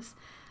octopus.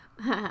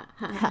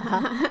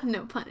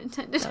 No pun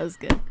intended. That was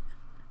good.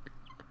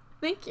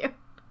 Thank you.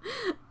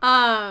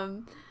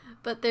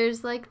 But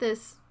there's like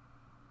this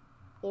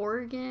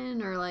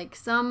organ or like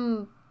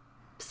something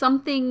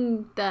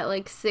that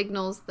like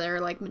signals their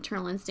like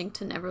maternal instinct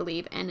to never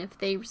leave, and if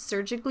they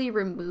surgically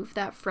remove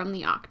that from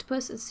the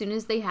octopus, as soon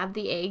as they have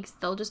the eggs,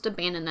 they'll just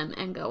abandon them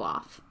and go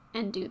off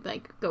and do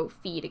like go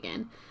feed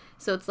again.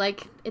 So it's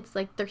like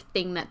their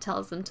thing that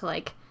tells them to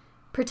like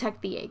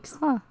protect the eggs.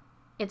 Huh.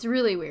 It's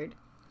really weird.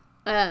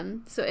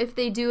 So if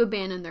they do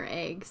abandon their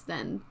eggs,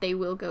 then they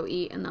will go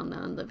eat, and they'll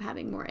end up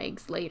having more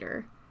eggs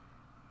later.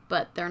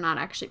 But they're not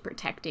actually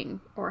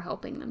protecting or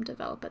helping them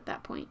develop at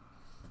that point.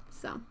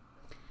 So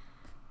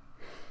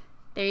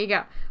there you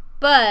go.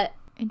 But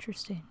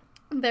Interesting.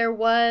 and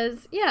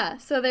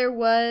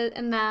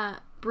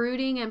that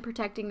brooding and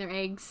protecting their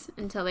eggs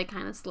until they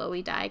kind of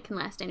slowly die can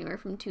last anywhere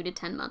from 2 to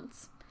 10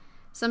 months.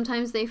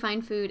 Sometimes they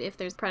find food if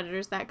there's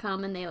predators that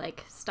come and they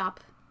like stop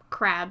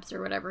crabs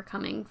or whatever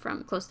coming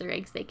from close to their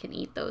eggs, they can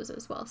eat those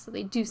as well. So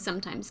they do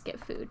sometimes get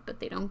food, but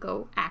they don't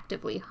go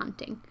actively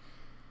hunting.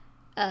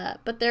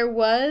 But there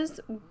was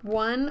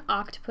one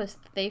octopus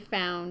that they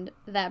found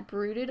that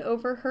brooded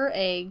over her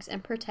eggs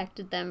and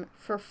protected them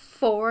for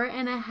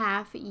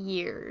 4.5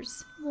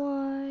 years.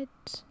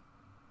 What?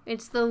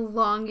 It's the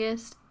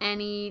longest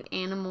any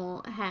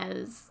animal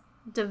has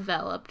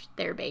developed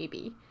their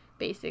baby,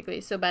 basically.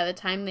 So by the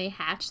time they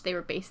hatched, they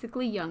were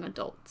basically young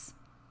adults.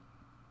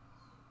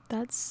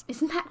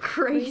 Isn't that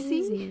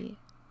crazy?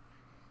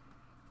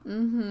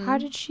 Mm-hmm. How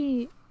did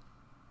she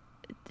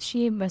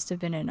must have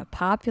been in a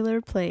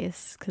popular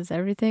place, because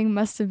everything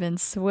must have been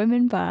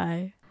swimming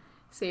by.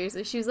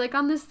 Seriously, she was like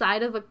on the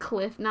side of a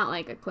cliff, not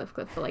like a cliff,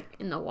 but like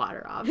in the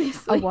water,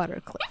 obviously. A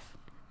water cliff.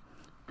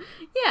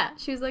 Yeah,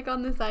 she was like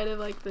on the side of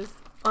like this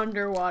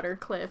underwater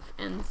cliff,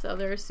 and so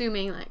they're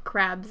assuming like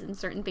crabs and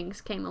certain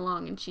things came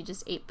along and she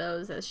just ate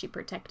those as she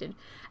protected.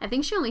 I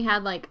think she only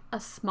had like a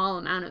small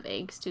amount of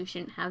eggs too. She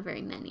didn't have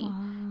very many.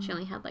 Wow. She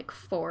only had like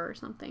 4 or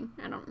something.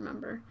 I don't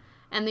remember.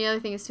 And the other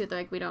thing is too,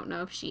 like, we don't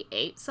know if she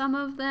ate some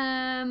of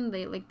them.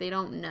 They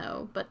don't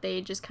know, but they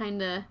just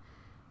kind of,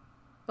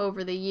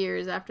 over the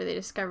years after they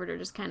discovered her,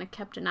 just kind of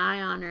kept an eye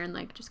on her and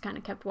like just kind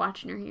of kept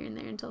watching her here and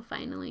there until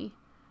finally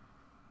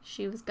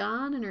she was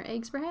gone and her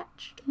eggs were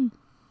hatched.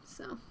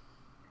 So,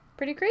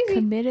 pretty crazy.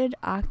 Committed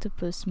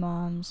octopus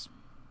moms.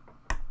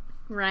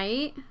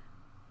 Right?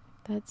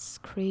 That's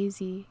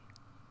crazy.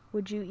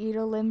 Would you eat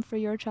a limb for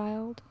your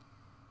child?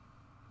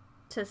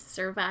 To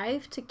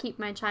survive, to keep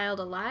my child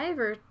alive,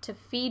 or to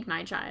feed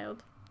my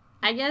child?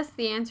 I guess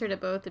the answer to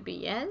both would be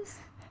yes.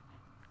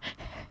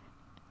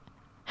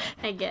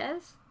 I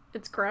guess.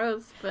 It's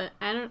gross, but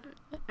I don't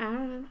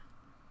know.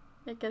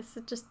 I guess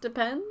it just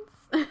depends.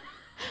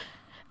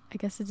 I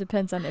guess it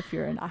depends on if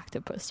you're an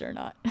octopus or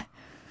not.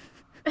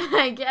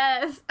 I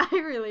guess. I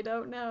really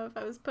don't know. If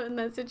I was put in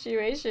that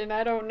situation,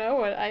 I don't know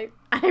what I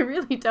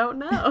really don't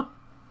know.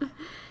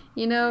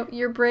 You know,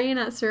 your brain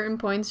at certain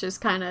points just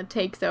kind of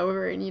takes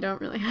over and you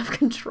don't really have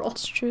control.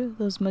 It's true.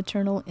 Those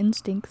maternal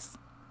instincts.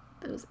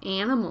 Those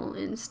animal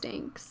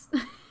instincts.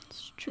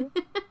 It's true.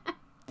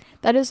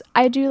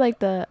 I do like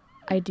the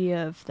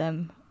idea of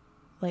them,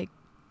 like,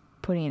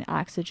 putting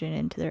oxygen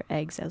into their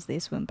eggs as they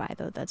swim by,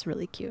 though. That's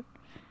really cute.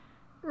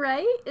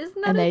 Right?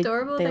 Isn't that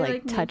adorable? They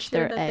like touch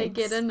their eggs. They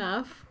get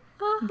enough.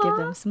 Give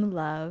them some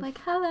love. Like,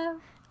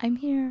 hello. I'm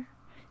here.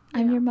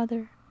 I'm your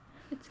mother.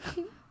 It's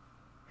cute.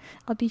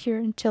 I'll be here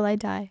until I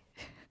die.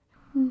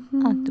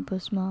 Mm-hmm.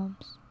 Octopus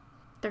moms.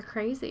 They're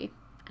crazy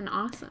and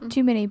awesome.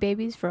 Too many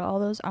babies for all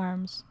those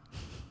arms.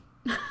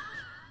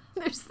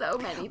 There's so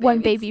many babies. One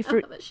baby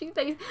for...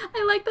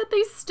 I like that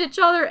they stitch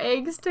all their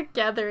eggs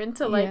together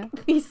into,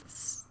 like,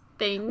 these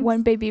things.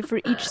 One baby for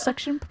each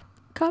suction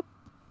cup?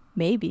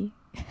 Maybe.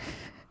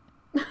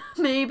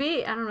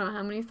 Maybe. I don't know.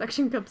 How many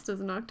suction cups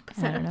does an octopus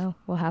have? I don't know.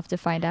 We'll have to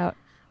find out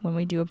when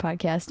we do a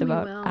podcast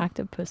about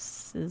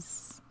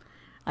octopuses.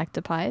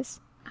 Octopies?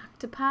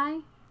 Octopi?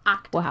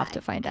 We'll have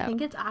to find out. I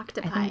think it's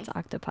octopi. I think it's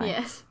octopi.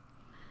 Yes.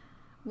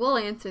 We'll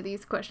answer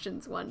these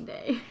questions one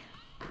day.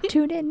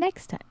 Tune in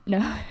next time.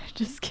 No,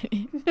 just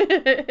kidding.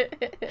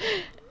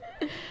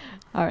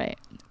 All right.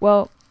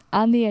 Well,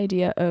 on the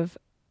idea of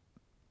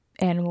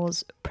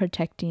animals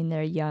protecting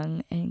their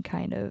young and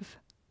kind of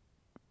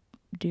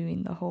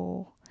doing the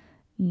whole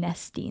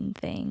nesting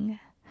thing,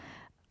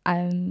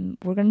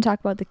 we're going to talk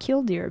about the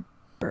killdeer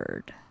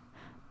bird.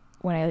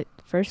 When I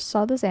first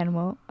saw this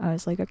animal, I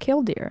was like, a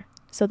killdeer.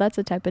 So that's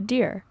a type of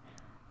deer.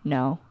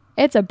 No,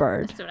 it's a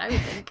bird. That's what I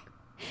would think.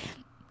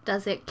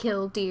 Does it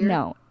kill deer?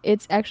 No,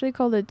 it's actually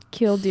called a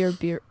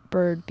killdeer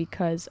bird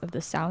because of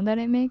the sound that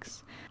it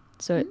makes.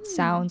 So it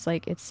sounds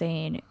like it's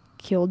saying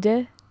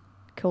killdee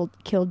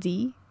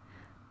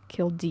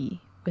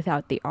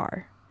without the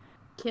R.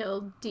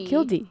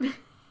 Killdee.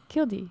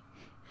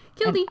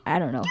 I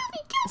don't know.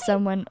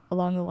 Someone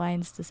along the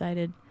lines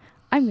decided,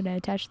 I'm going to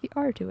attach the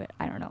R to it.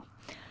 I don't know.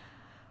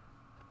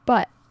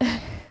 But,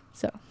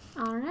 so,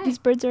 all right. These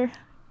birds are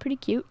pretty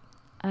cute.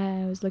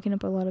 I was looking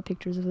up a lot of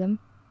pictures of them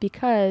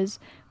because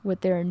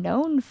what they're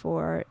known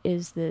for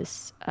is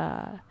this,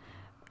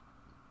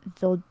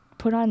 they'll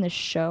put on this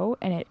show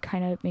and it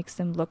kind of makes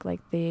them look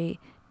like they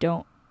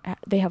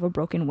have a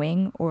broken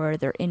wing or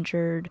they're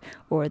injured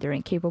or they're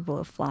incapable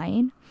of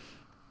flying.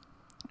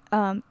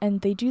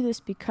 And they do this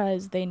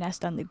because they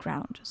nest on the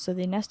ground. So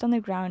they nest on the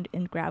ground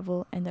in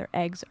gravel, and their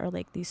eggs are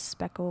like these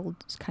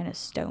speckled kind of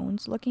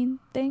stones looking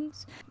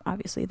things.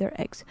 Obviously they're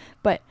eggs,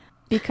 but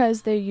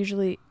because they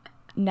usually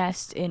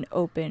nest in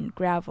open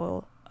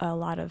gravel, a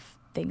lot of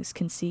things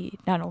can see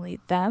not only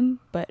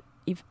them, but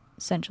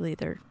essentially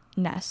their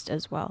nest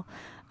as well.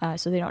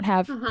 So they don't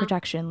have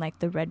protection like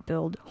the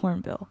red-billed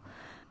hornbill.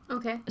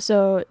 Okay.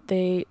 So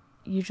they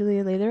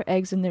usually lay their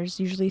eggs, and there's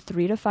usually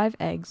 3 to 5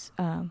 eggs.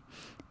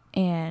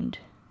 And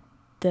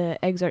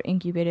the eggs are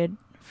incubated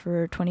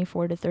for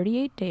 24 to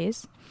 38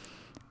 days.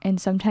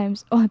 And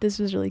sometimes, this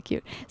was really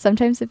cute.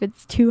 Sometimes if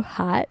it's too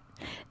hot,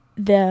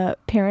 the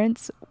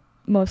parents,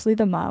 mostly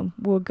the mom,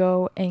 will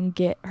go and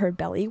get her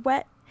belly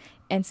wet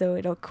and so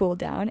it'll cool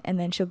down, and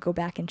then she'll go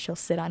back and she'll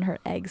sit on her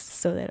eggs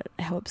so that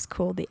it helps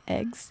cool the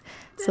eggs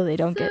so they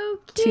don't get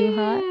too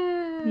hot.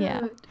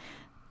 Yeah.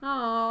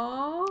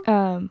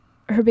 Aww.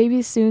 Her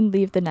babies soon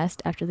leave the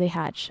nest after they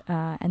hatch,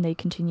 and they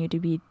continue to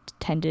be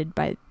tended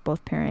by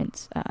both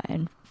parents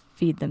and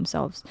feed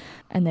themselves,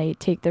 and they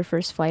take their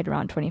first flight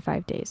around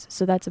 25 days.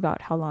 So that's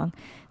about how long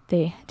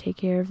they take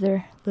care of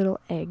their little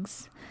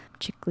eggs,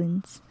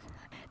 chicklings.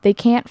 They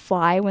can't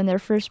fly when they're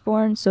first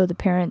born, so the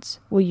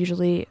parents will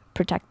usually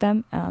protect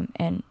them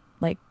and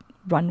like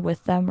run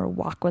with them or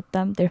walk with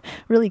them. They're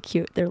really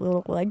cute, their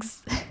little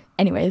legs.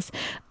 Anyways,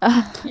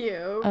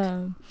 Cute.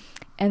 and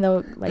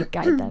they'll like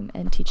guide them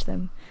and teach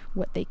them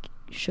what they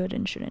should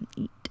and shouldn't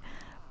eat.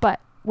 But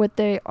what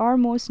they are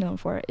most known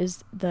for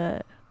is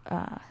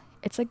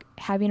it's like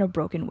having a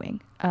broken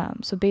wing.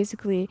 So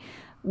basically,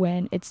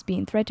 when it's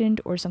being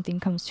threatened or something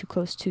comes too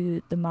close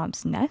to the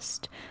mom's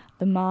nest,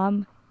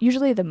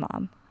 usually the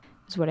mom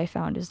is what I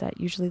found, is that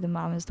usually the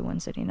mom is the one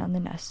sitting on the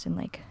nest and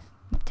like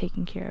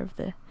taking care of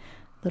the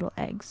little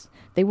eggs.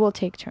 They will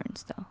take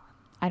turns though.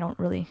 I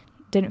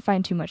didn't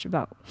find too much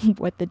about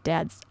what the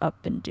dad's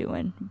up and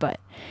doing,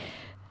 but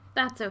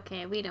That's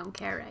okay. We don't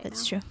care right now.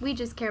 That's true. We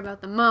just care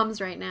about the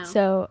moms right now.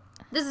 so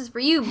This is for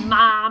you,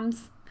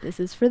 moms. this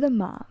is for the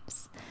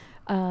moms.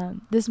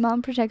 This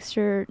mom protects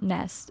her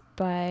nest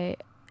by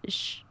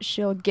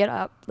she'll get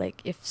up,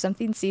 like if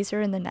something sees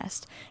her in the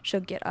nest, she'll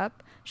get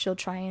up, she'll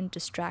try and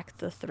distract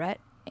the threat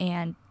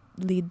and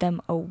lead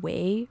them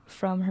away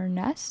from her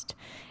nest,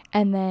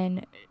 and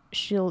then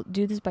she'll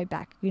do this by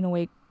backing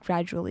away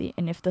gradually,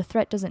 and if the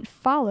threat doesn't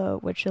follow,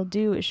 what she'll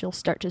do is she'll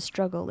start to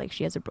struggle, like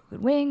she has a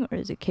broken wing or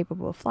is it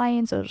capable of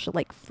flying, so she'll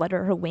like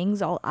flutter her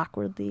wings all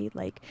awkwardly,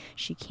 like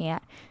she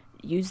can't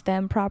use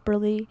them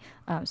properly,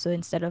 so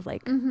instead of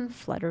like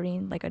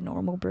fluttering like a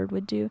normal bird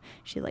would do,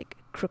 she like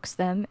crooks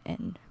them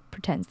and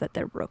pretends that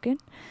they're broken,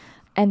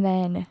 and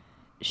then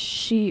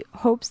she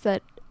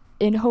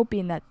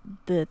hoping that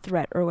the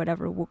threat or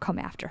whatever will come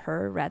after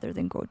her rather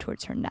than go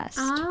towards her nest.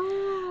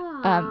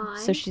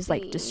 So she's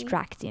like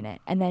distracting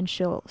it, and then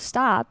she'll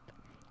stop,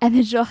 and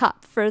then she'll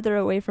hop further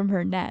away from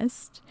her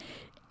nest,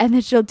 and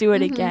then she'll do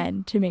it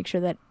again to make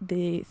sure that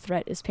the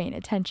threat is paying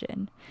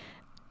attention.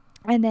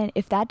 And then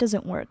if that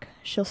doesn't work,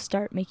 she'll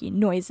start making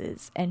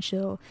noises, and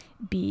she'll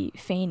be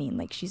feigning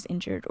like she's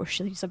injured or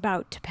she's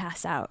about to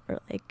pass out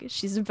or like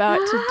she's about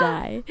to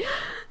die.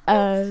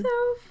 That's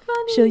so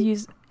funny.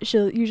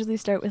 She'll usually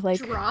start with like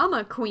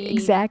drama queen.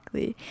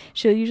 Exactly.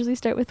 She'll usually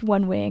start with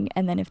one wing,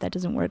 and then if that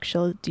doesn't work,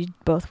 she'll do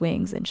both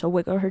wings, and she'll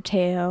wiggle her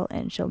tail,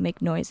 and she'll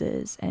make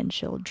noises, and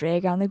she'll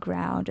drag on the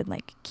ground and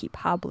like keep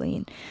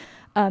hobbling.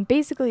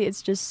 Basically,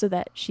 it's just so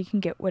that she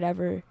can get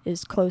whatever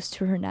is close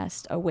to her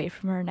nest away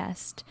from her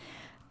nest,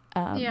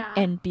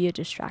 and be a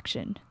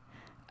distraction.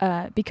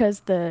 Because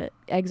the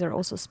eggs are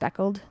also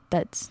speckled,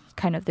 that's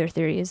kind of their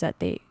theory, is that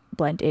they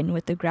blend in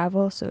with the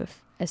gravel. So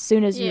as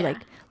soon as you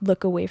like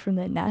look away from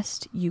the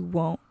nest, you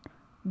won't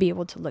be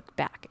able to look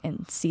back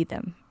and see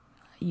them.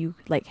 You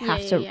like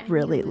have to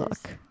really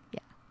look.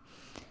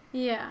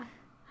 Yeah.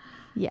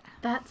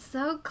 That's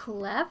so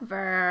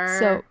clever.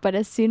 So, but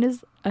as soon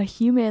as a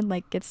human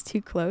like gets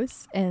too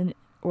close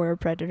or a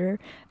predator,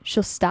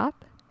 she'll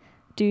stop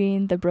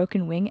doing the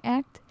broken wing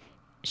act.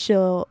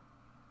 She'll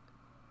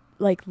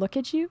like look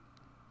at you.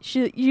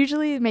 She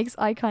usually makes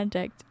eye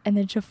contact, and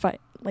then she'll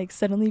like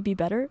suddenly be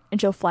better,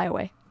 and she'll fly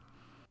away.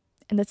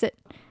 And that's it.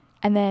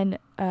 And then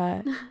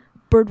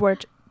bird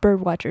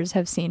watchers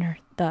have seen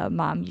the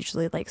mom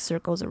usually like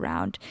circles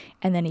around,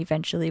 and then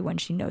eventually when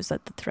she knows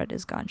that the threat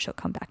is gone, she'll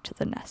come back to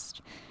the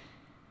nest.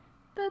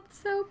 That's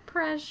so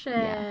precious.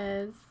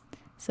 Yeah.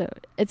 So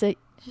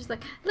she's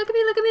like, look at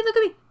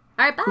me.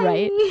 All right, bye.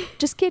 Right?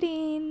 Just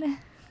kidding.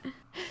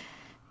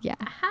 Yeah.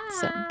 Aha.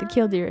 So the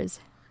killdeer is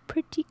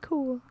pretty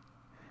cool.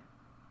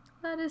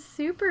 That is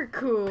super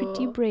cool.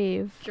 Pretty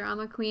brave.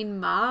 Drama queen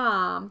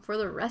mom for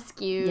the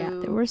rescue. Yeah,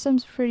 there were some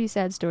pretty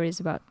sad stories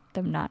about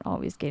them not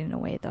always getting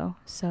away, though.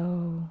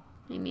 So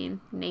I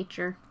mean,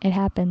 nature. It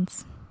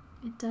happens.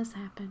 It does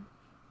happen.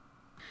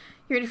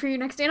 You ready for your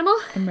next animal?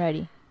 I'm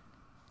ready.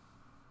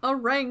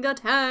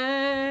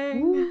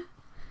 Orangutan. Ooh.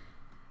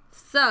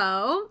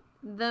 So,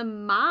 the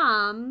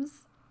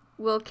moms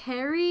will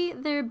carry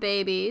their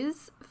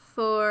babies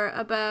for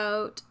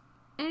about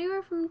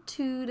anywhere from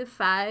 2 to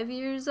 5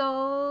 years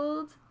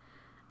old.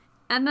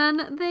 And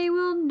then they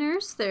will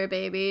nurse their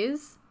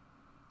babies,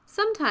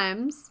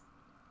 sometimes,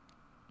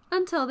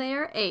 until they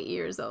are 8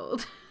 years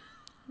old.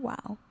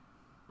 Wow.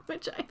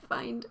 Which I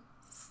find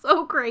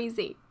so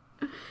crazy.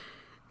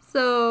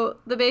 So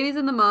the babies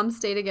and the mom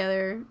stay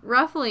together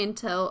roughly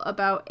until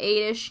about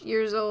 8-ish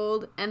years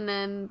old, and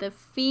then the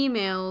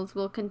females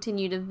will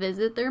continue to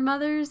visit their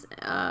mothers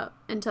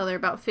until they're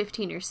about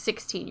 15 or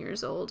 16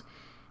 years old.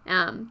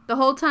 The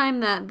whole time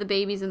that the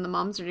babies and the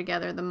moms are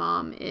together, the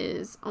mom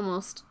is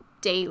almost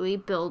daily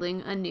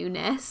building a new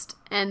nest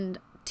and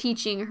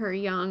teaching her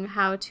young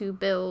how to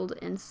build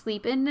and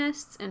sleep in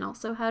nests, and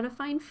also how to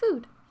find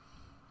food.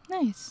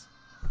 Nice.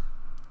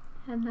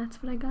 And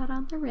that's what I got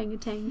on the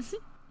orangutans.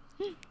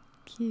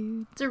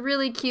 Cute. It's a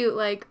really cute,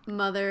 like,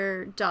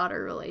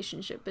 mother-daughter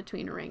relationship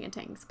between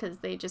orangutans, because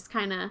they just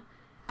kind of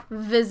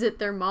visit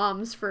their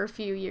moms for a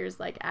few years,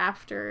 like,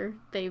 after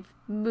they've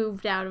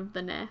moved out of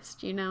the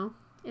nest, you know?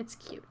 It's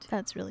cute.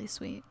 That's really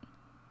sweet.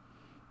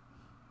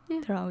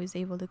 Yeah. They're always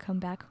able to come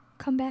back,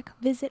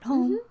 visit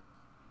home.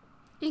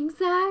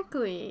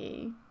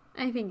 Exactly.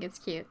 I think it's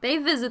cute. They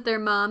visit their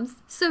moms,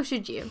 so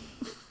should you.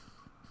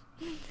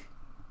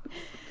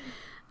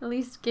 At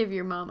least give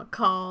your mom a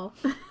call.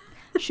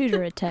 Shoot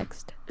her a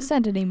text.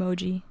 Send an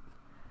emoji.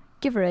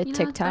 Give her a It's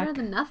TikTok. better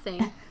than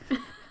nothing.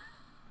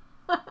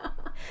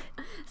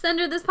 Send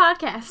her this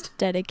podcast.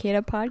 Dedicate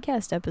a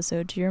podcast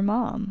episode to your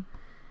mom.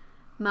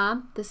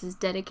 Mom, this is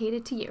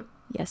dedicated to you.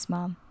 Yes,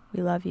 Mom.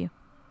 We love you.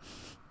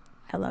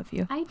 I love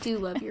you. I do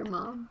love your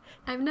mom.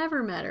 I've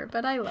never met her,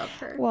 but I love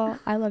her. Well,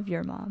 I love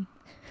your mom.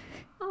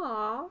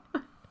 Aww.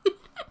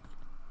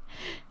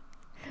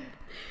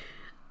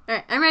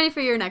 Alright, I'm ready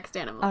for your next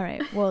animal. All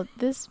right. Well,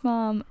 this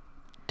mom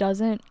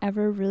doesn't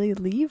ever really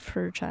leave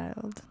her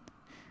child.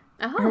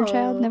 Oh. Her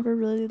child never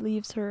really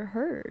leaves her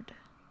herd.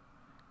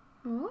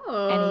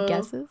 Oh. Any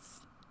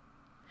guesses?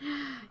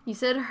 You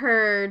said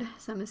herd,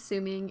 so I'm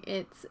assuming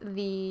it's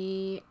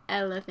the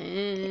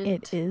elephant.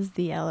 It is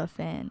the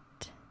elephant.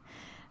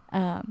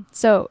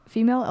 So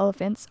female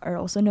elephants are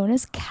also known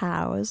as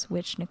cows,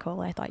 which, Nicole,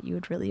 I thought you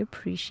would really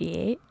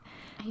appreciate.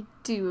 I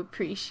do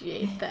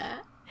appreciate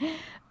that.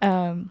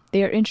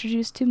 They are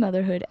introduced to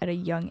motherhood at a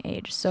young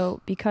age. So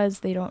because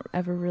they don't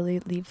ever really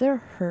leave their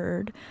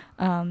herd,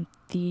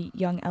 the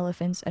young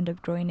elephants end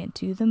up growing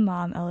into the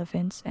mom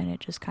elephants, and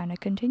it just kind of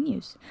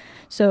continues.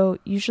 So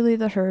usually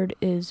the herd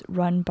is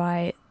run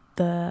by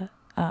the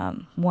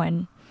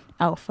one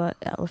alpha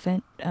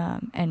elephant,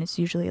 and it's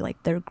usually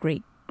like their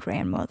great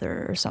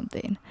grandmother or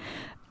something,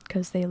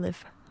 because they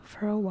live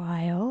for a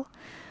while.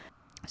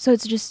 So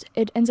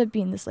it ends up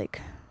being this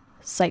like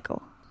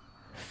cycle.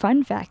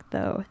 Fun fact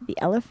though, the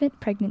elephant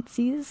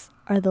pregnancies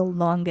are the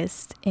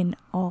longest in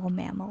all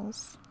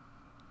mammals.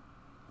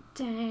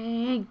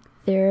 Dang.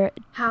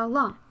 How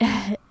long?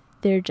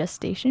 Their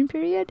gestation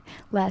period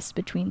lasts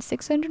between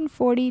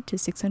 640 to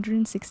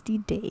 660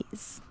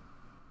 days,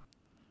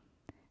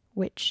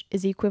 which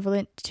is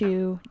equivalent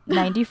to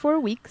 94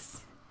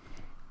 weeks,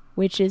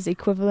 which is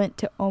equivalent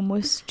to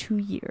almost 2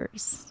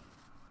 years.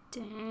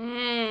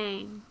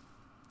 Dang.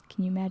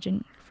 Can you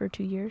imagine for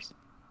 2 years?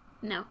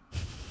 No.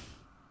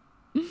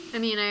 I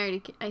mean,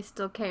 I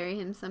still carry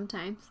him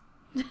sometimes.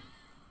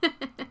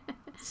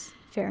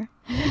 Fair.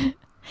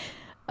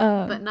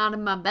 But not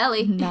in my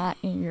belly. Not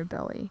in your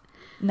belly.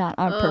 Not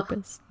on Ugh,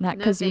 purpose. Not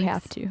no because you thanks.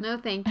 have to. No,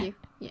 thank you.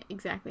 Yeah,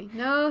 exactly.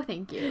 No,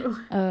 thank you.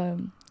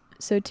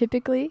 So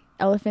typically,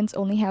 elephants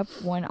only have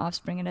one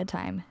offspring at a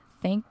time.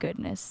 Thank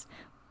goodness.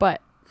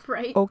 But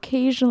Right?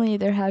 occasionally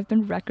there have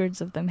been records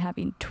of them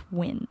having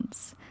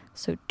twins.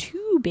 So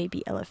 2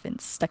 baby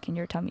elephants stuck in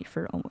your tummy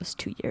for almost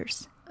 2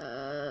 years.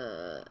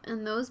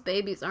 And those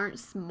babies aren't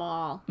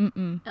small.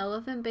 Mm-mm.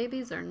 Elephant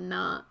babies are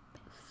not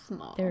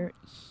small. They're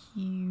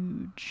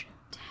huge.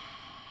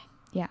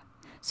 Yeah.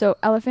 So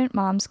elephant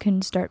moms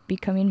can start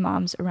becoming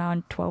moms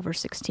around 12 or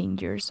 16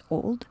 years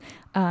old,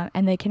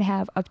 and they can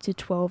have up to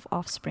 12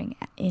 offspring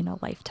in a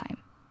lifetime.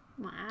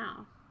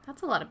 Wow.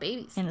 That's a lot of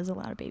babies. And is a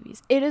lot of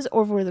babies. It is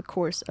over the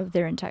course of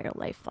their entire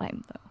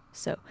lifetime, though.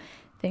 So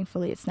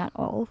thankfully it's not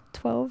all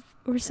 12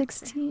 or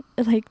 16,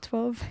 like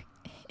 12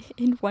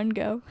 in one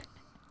go.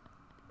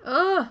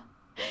 Ugh.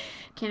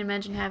 Can't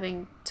imagine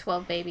having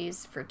 12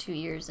 babies for 2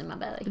 years in my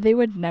belly. They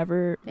would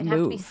never They'd move.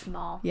 have to be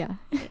small. Yeah.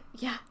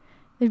 Yeah.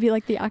 They'd be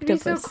like the They'd be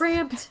octopus. so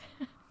cramped.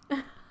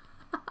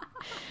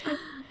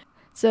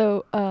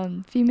 So,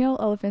 female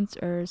elephants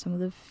are some of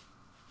the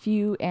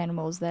few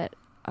animals that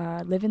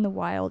live in the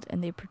wild,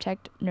 and they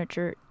protect,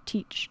 nurture,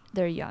 teach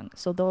their young.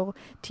 So they'll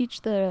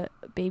teach the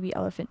baby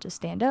elephant to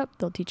stand up,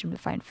 they'll teach him to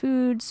find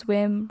food,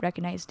 swim,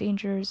 recognize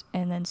dangers,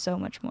 and then so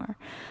much more.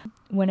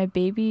 When a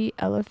baby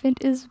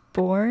elephant is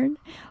born,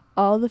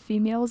 all the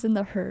females in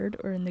the herd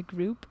or in the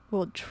group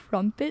will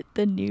trumpet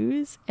the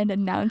news and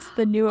announce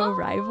the new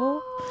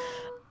arrival. Oh,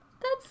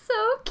 that's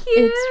so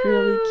cute. It's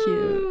really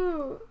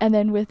cute. And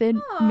then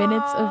within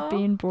minutes Aw. of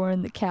being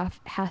born, the calf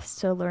has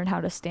to learn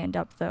how to stand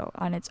up, though,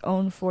 on its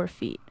own 4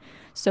 feet.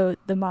 So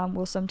the mom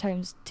will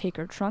sometimes take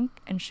her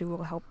trunk and she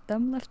will help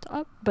them lift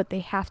up, but they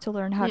have to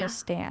learn how Yeah. to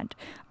stand.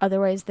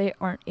 Otherwise, they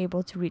aren't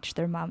able to reach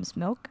their mom's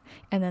milk,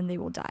 and then they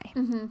will die,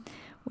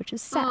 which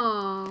is sad.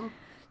 Oh, that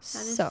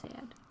is So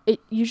sad. it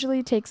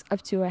usually takes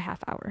up to a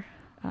half hour.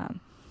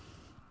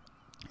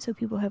 So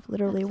people have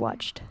literally That's weird.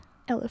 watched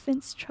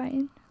elephants try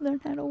and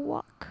learn how to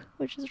walk,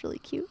 which is really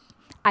cute.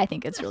 I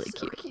think it's really That's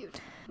so cute.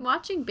 cute.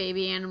 Watching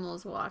baby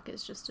animals walk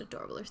is just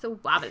adorable. They're so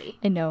wobbly.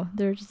 I know,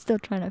 they're still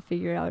trying to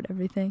figure out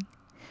everything.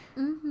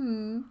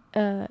 Mm-hmm.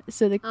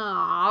 So the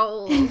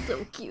Oh,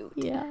 so cute.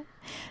 yeah,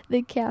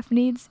 the calf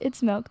needs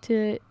its milk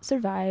to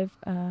survive,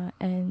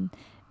 and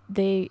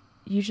they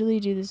usually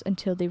do this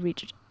until they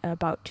reach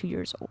about 2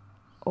 years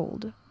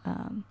old.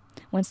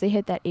 Once they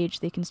hit that age,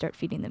 they can start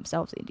feeding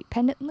themselves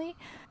independently.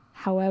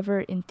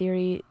 However, in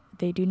theory,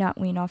 they do not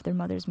wean off their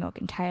mother's milk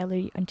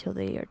entirely until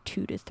they are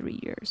 2 to 3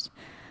 years.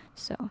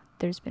 So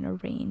there's been a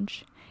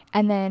range.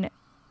 And then,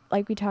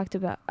 like I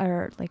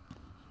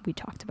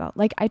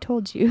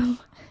told you,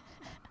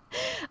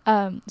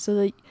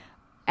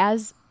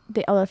 as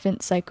the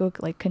elephant cycle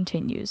like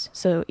continues,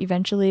 so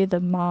eventually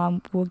the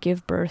mom will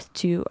give birth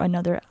to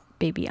another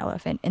baby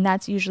elephant, and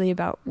that's usually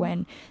about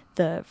when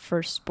the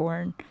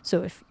firstborn,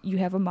 so if you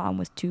have a mom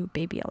with 2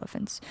 baby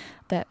elephants,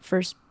 that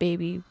first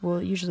baby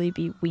will usually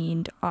be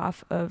weaned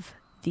off of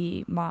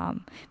the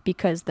mom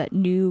because that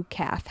new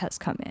calf has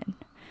come in.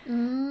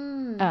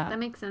 That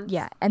makes sense.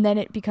 Yeah, and then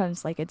it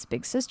becomes like its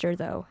big sister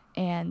though,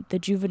 and the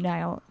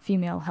juvenile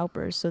female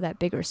helpers, so that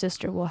bigger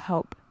sister will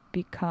help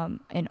become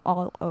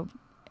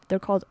they're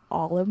called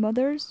olive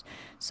mothers,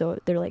 so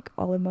they're like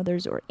olive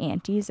mothers or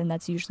aunties, and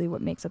that's usually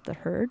what makes up the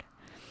herd.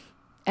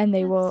 And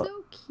they will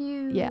so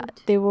cute. Yeah,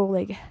 they will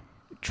like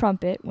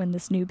trumpet when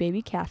this new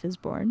baby calf is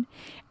born,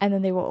 and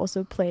then they will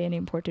also play an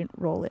important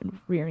role in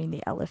rearing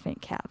the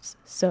elephant calves.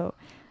 So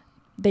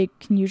they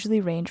can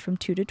usually range from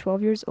 2 to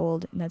 12 years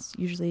old, and that's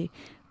usually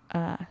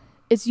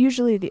it's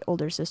usually the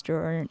older sister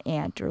or an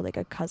aunt or like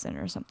a cousin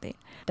or something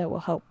that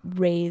will help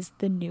raise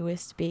the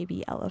newest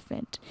baby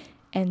elephant.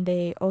 And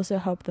they also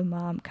help the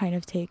mom kind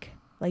of take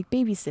like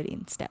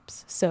babysitting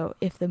steps. So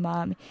if the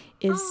mom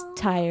is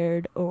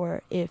tired,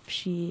 or if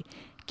she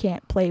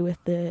can't play with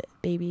the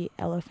baby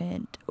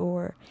elephant,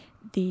 or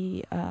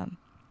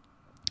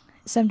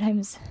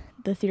sometimes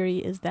the theory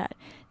is that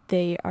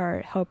they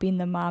are helping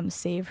the mom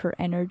save her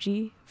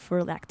energy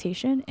for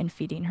lactation and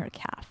feeding her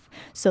calf.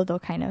 So they'll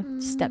kind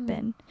of step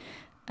in.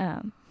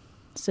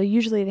 So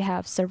usually they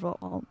have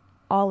several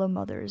olive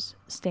mothers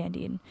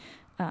standing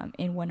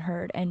in one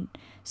herd, and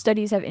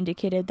studies have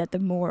indicated that the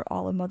more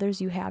olive mothers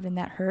you have in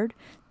that herd,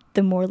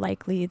 the more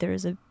likely there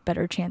is a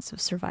better chance of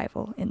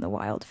survival in the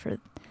wild for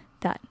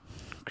that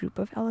group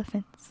of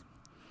elephants.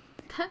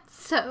 That's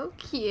so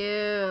cute.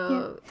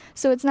 Yeah.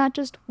 So it's not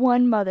just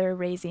one mother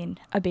raising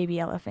a baby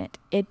elephant.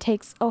 It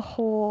takes a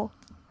whole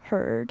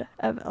herd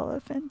of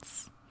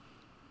elephants.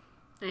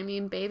 I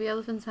mean, baby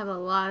elephants have a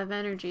lot of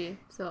energy,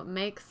 so it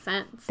makes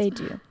sense. They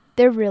do.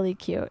 They're really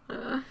cute.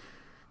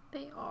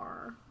 They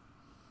are.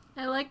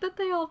 I like that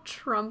they all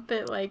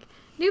trumpet like,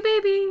 new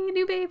baby,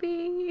 new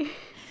baby.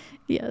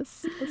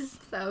 Yes.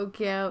 So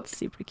cute.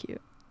 Super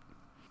cute.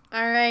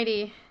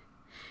 Alrighty.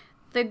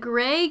 The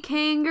gray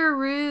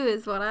kangaroo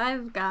is what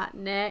I've got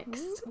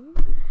next.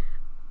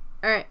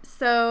 Alright,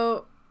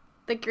 so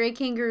the gray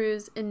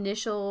kangaroo's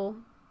initial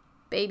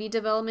baby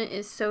development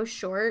is so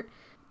short.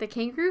 The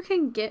kangaroo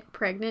can get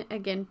pregnant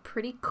again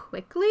pretty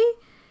quickly,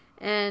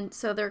 and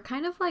so they're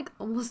kind of like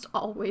almost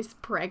always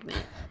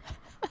pregnant.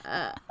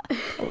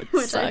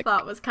 Which suck. I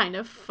thought was kind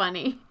of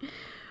funny.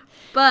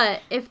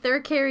 But if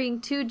they're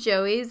carrying 2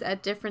 joeys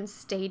at different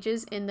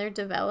stages in their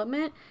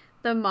development,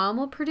 the mom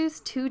will produce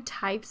 2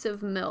 types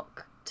of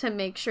milk to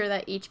make sure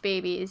that each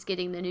baby is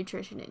getting the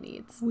nutrition it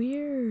needs.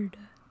 Weird.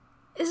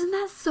 Isn't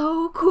that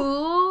so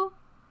cool?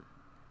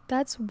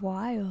 That's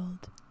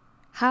wild.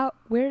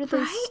 Where do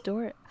they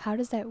store it? How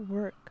does that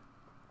work?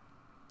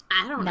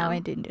 I don't know. Now I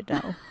didn't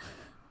know.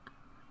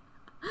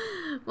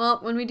 Well,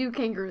 when we do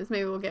kangaroos,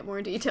 maybe we'll get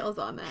more details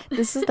on that.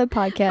 This is the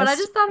podcast But I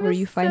just thought it where was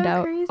you find so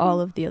out crazy. all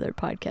of the other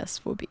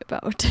podcasts will be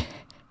about.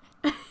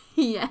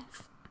 Yes.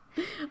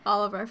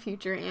 All of our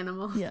future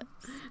animals. Yes.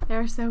 There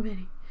are so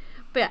many.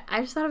 But yeah,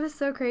 I just thought it was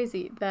so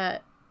crazy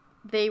that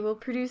they will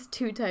produce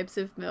 2 types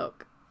of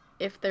milk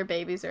if their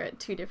babies are at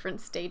 2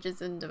 different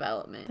stages in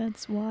development.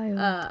 That's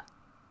wild.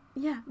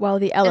 Yeah. While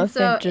the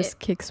elephant just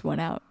kicks one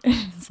out.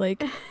 It's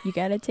like, you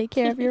gotta take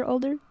care of your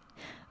older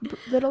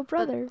little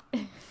brother.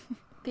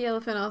 The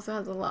elephant also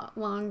has a lot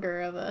longer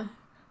of a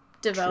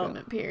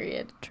development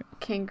period. True.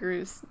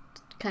 Kangaroos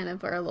kind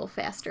of are a little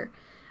faster.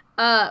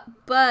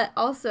 But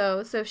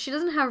also, so if she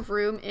doesn't have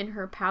room in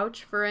her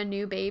pouch for a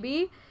new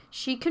baby,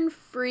 she can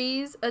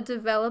freeze a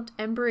developed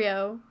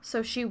embryo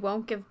so she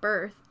won't give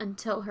birth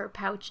until her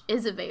pouch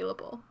is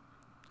available.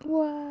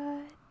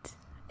 What?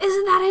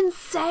 Isn't that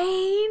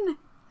insane?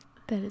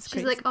 That is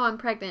crazy. She's like, oh, I'm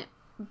pregnant,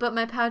 but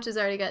my pouch has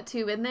already got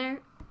 2 in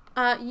there.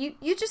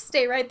 You just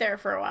stay right there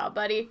for a while,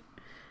 buddy.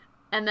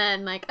 And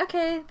then, like,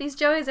 okay, these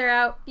joeys are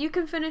out. You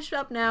can finish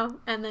up now.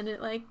 And then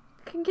it, like,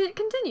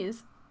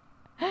 continues.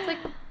 It's like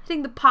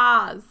hitting the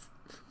pause.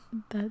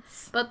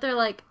 But they're,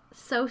 like,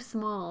 so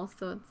small,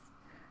 so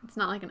it's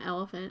not like an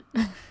elephant.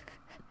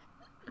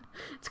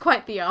 It's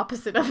quite the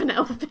opposite of an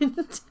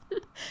elephant.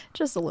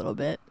 Just a little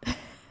bit.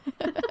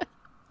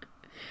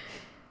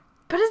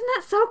 But isn't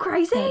that so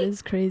crazy? That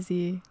is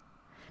crazy.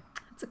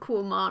 It's a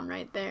cool mom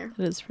right there.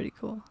 That is pretty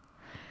cool.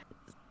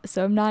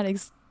 So I'm not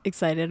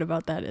excited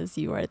about that as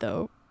you are,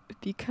 though,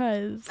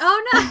 because...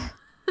 Oh, no!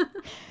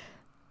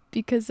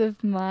 because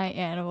of my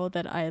animal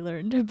that I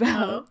learned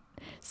about. Oh.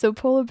 So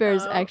polar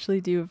bears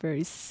actually do a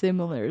very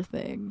similar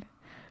thing.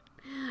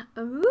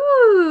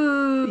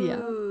 Ooh. Yeah.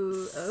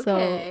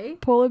 Okay.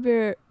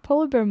 So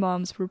polar bear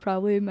moms were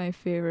probably my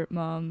favorite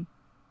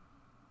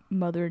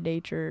Mother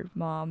Nature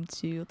mom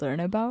to learn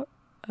about.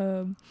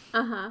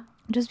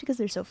 just because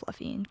they're so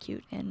fluffy and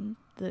cute, and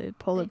the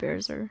polar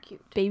bears so are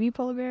cute. baby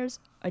polar bears,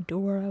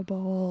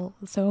 adorable.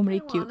 So many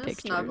cute wanna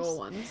pictures. Snuggle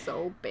one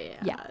so bad.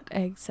 Yeah,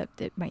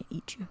 except it might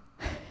eat you.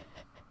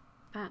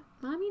 I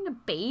mean, a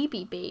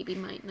baby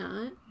might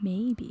not.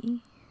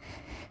 Maybe.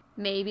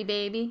 Maybe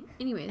baby.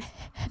 Anyways.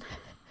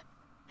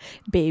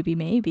 Baby,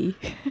 maybe.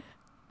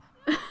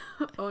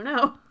 Oh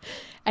no.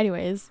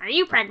 Anyways. Are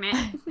you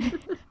pregnant?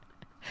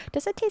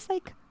 Does it taste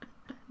like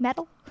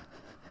metal?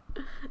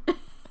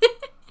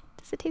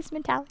 Does it taste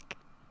metallic?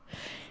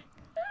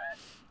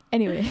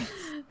 Anyways.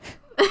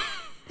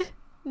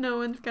 No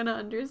one's gonna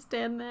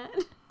understand that.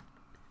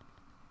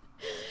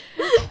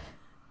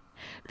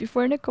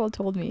 Before Nicole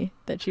told me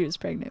that she was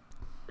pregnant,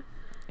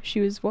 she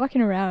was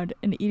walking around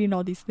and eating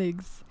all these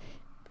things.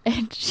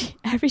 And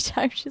every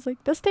time she's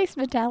like, this tastes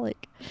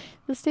metallic.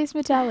 This tastes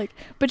metallic.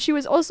 But she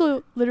was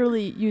also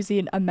literally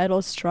using a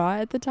metal straw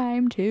at the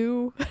time,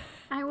 too.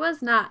 I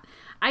was not.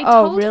 I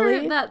told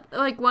really? her that,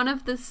 like, one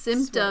of the Swear it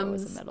was a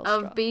symptoms metal of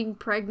straw. being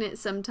pregnant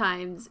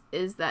sometimes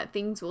is that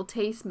things will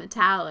taste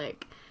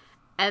metallic.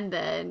 And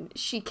then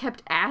she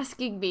kept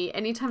asking me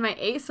anytime I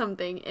ate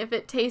something if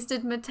it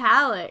tasted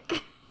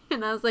metallic.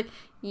 And I was like,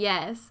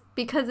 yes,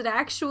 because it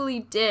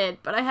actually did.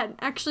 But I hadn't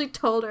actually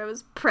told her I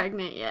was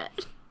pregnant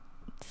yet.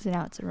 So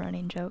now it's a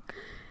running joke.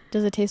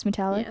 Does it taste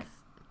metallic? Yes.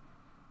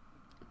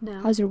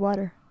 No. How's your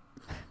water?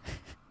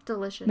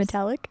 Delicious.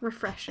 Metallic?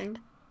 Refreshing.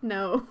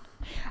 No.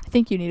 I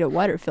think you need a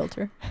water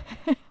filter.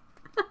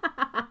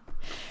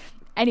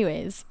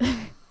 Anyways,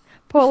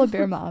 polar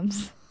bear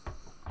moms.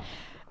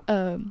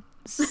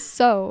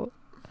 So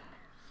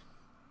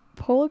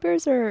polar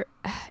bears are,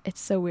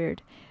 it's so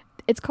weird.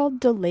 It's called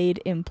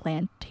delayed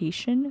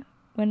implantation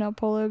when a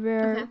polar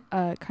bear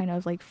kind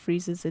of like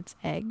freezes its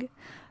egg.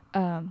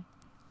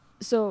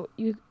 So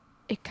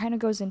it kind of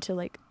goes into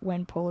like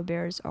when polar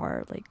bears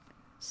are like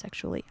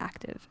sexually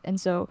active. And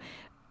so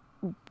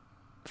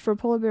for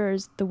polar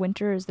bears, the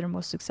winter is their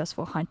most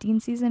successful hunting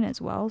season as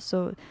well.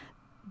 So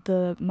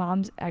the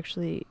moms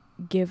actually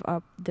give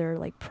up their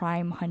like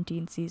prime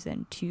hunting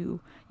season to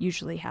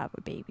usually have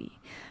a baby.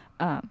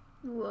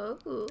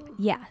 Whoa.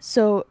 Yeah.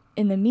 So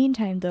in the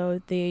meantime,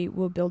 though, they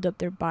will build up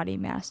their body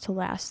mass to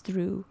last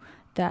through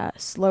the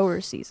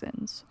slower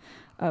seasons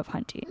of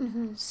hunting.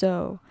 Mm-hmm.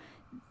 So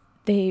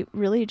they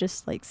really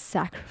just like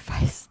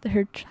sacrifice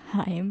their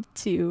time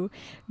to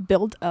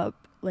build up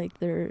like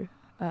their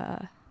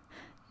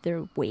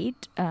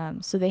weight.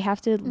 So they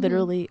have to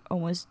literally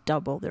almost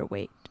double their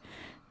weight.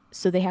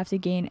 So they have to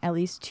gain at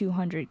least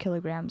 200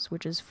 kilograms,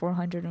 which is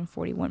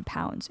 441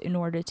 pounds, in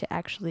order to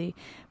actually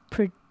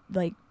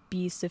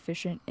be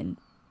sufficient and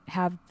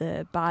have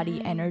the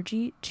body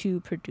energy to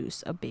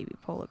produce a baby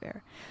polar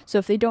bear. So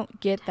if they don't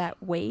get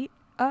that weight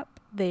up,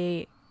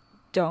 they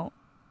don't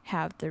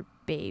have their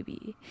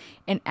baby.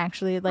 And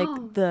actually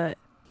the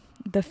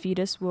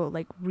fetus will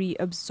like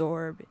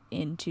reabsorb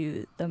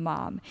into the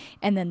mom,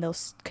 and then they'll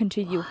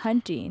continue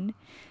hunting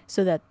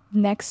so that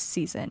next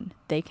season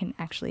they can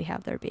actually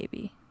have their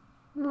baby.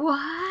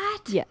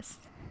 What? Yes.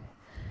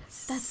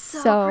 That's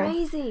so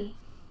crazy.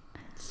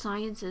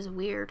 Science is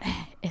weird.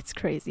 It's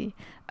crazy.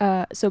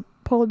 So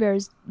polar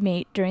bears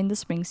mate during the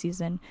spring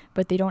season,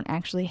 but they don't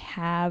actually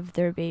have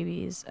their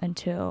babies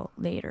until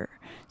later.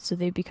 So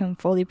they become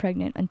fully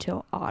pregnant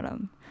until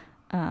autumn.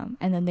 And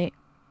then they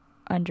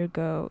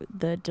undergo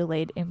the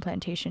delayed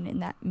implantation in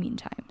that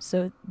meantime.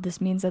 So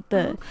this means that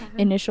the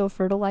initial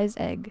fertilized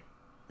egg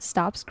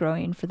stops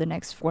growing for the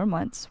next 4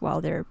 months while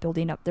they're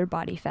building up their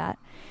body fat.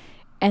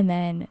 And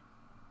then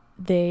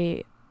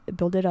they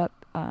build it up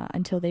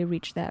until they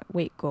reach that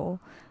weight goal.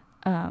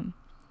 And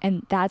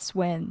that's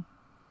when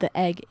the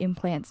egg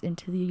implants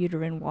into the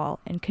uterine wall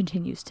and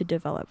continues to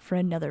develop for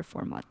another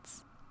 4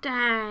 months.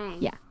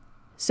 Dang. Yeah.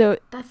 So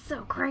that's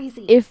so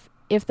crazy.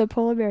 If the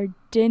polar bear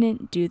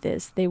didn't do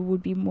this, they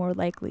would be more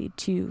likely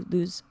to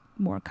lose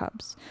more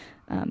cubs,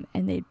 and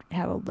they'd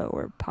have a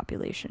lower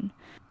population.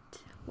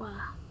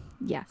 Wow.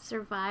 Yeah.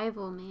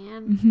 Survival,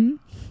 man. Mm-hmm.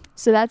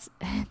 So that's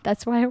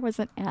why I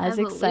wasn't as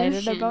Evolution.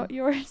 excited about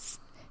yours,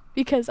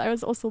 because I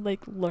was also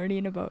like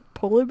learning about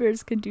polar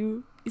bears can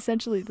do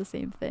essentially the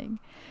same thing.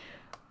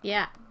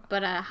 Yeah,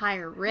 but at a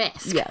higher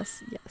risk.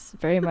 Yes,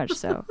 very much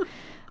so.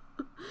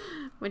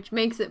 Which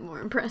makes it more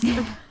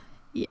impressive.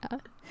 Yeah.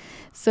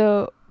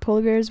 So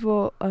polar bears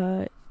will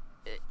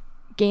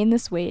gain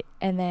this weight,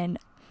 and then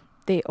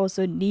they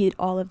also need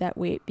all of that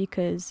weight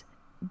because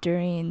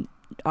during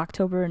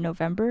October and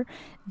November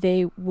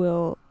they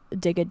will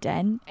dig a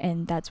den,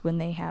 and that's when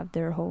they have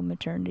their whole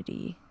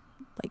maternity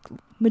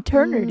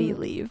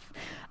leave.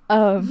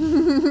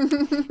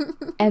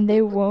 And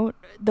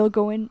they'll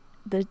go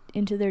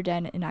into their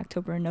den in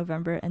October and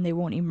November, and they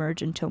won't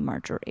emerge until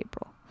March or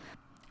April.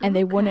 And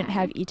they wouldn't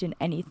have eaten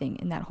anything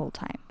in that whole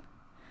time.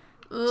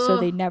 Ugh. So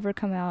they never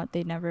come out.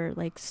 They never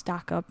like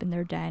stock up in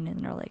their den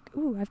and they're like,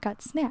 ooh, I've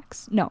got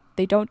snacks. No,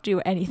 they don't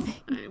do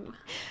anything.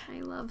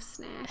 I love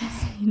snacks.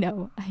 I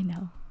know.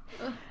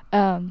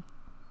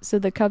 So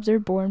the cubs are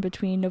born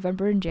between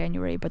November and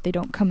January, but they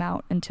don't come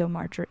out until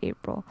March or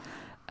April,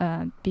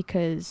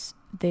 because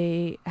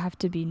they have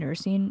to be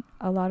nursing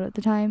a lot of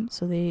the time,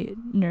 so they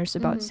nurse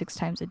about Mhm. 6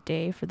 times a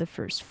day for the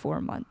first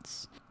 4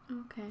 months.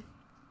 Okay.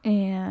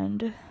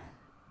 And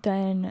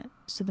then,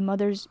 so the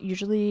mothers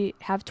usually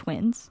have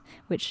twins,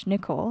 which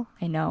Nicole,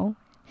 I know,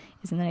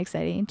 isn't that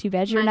exciting? Too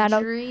bad you're My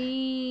not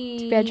dream.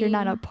 too bad you're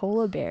not a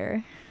polar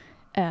bear.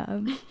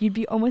 You'd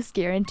be almost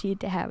guaranteed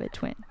to have a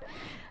twin.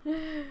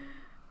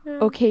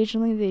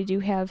 Occasionally they do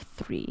have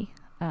 3,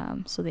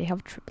 so they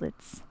have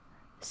triplets.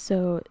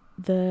 So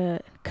the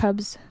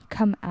cubs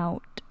come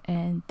out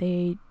and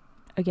they,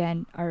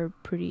 again, are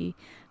pretty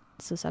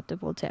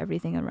susceptible to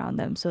everything around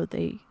them, so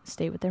they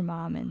stay with their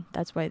mom, and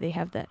that's why they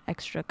have that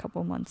extra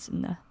couple months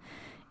in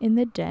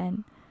the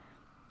den.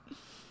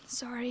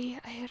 Sorry,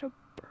 I had a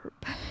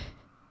burp.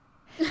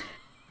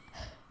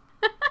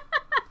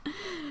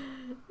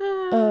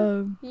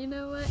 You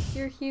know what?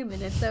 You're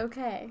human. It's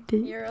okay.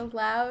 Did- You're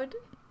allowed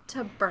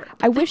to burp.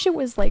 I wish it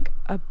was like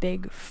a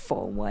big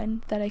full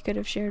one that I could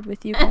have shared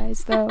with you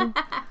guys, though.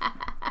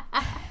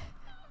 It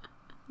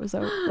was a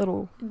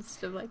little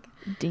Instead of like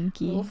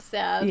dinky. little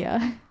sad,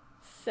 Yeah.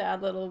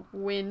 sad little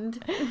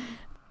wind.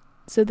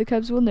 So the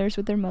cubs will nurse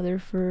with their mother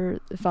for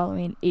the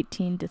following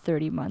 18 to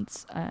 30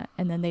 months,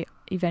 and then they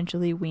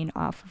eventually wean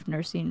off of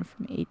nursing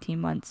from 18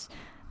 months.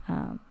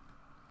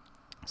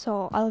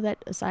 So all of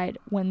that aside,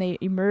 when they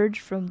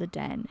emerge from the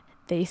den,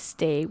 they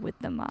stay with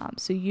the mom.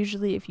 So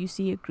usually if you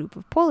see a group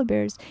of polar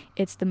bears,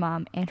 it's the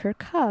mom and her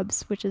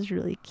cubs, which is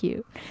really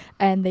cute.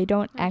 And they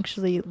don't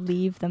actually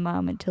leave the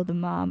mom until the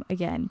mom,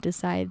 again,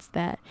 decides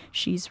that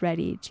she's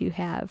ready to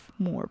have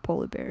more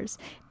polar bears.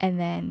 And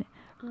then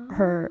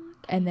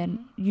and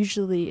then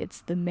usually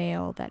it's the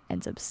male that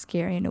ends up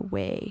scaring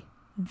away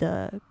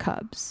the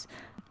cubs.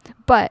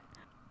 But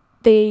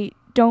they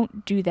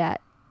don't do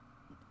that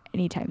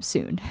anytime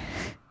soon.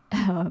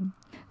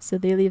 So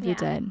they leave the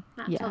den.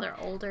 Not until they're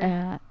older.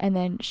 And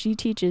then she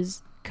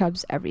teaches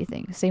cubs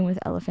everything. Same with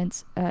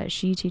elephants.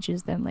 She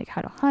teaches them like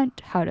how to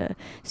hunt, how to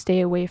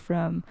stay away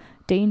from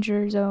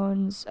danger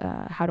zones,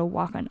 how to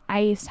walk on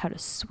ice, how to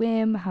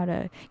swim, how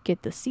to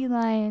get the sea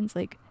lions,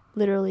 like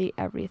literally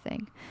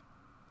everything.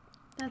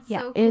 That's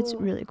Yeah, so cool. it's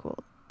really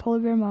cool. Polar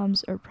bear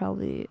moms are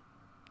probably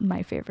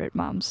my favorite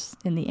moms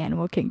in the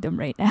animal kingdom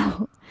right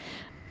now.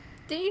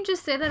 Didn't you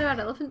just say that about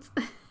elephants?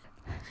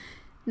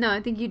 No,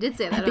 I think you did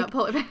say that about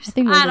polar bears. I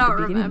think it was I at don't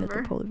the beginning remember.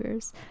 of the polar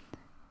bears.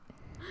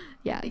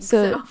 Yeah, think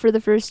so so. for the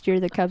first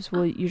year, the cubs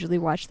will usually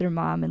watch their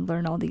mom and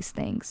learn all these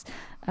things.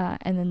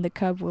 And then the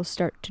cub will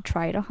start to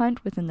try to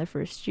hunt within the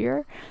first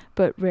year,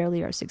 but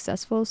rarely are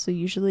successful. So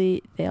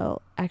usually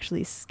they'll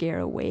actually scare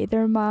away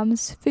their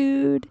mom's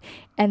food.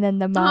 And then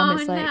the mom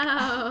is like,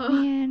 oh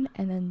man.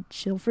 And then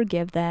she'll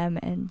forgive them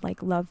and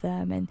like love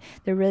them. And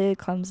they're really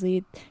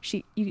clumsy.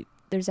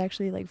 There's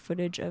actually like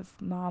footage of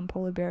mom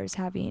polar bears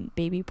having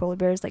baby polar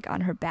bears like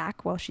on her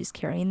back while she's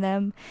carrying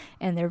them,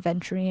 and they're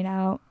venturing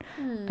out.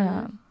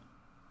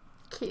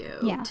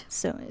 Cute. Yeah,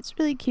 so it's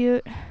really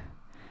cute.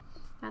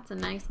 That's a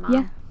nice mom.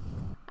 Yeah.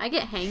 I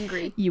get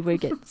hangry. You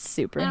would get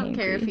super I don't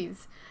care if hangry.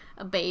 he's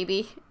a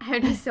baby. I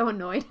would be so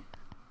annoyed.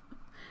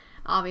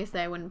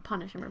 Obviously, I wouldn't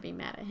punish him or be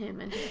mad at him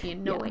and just be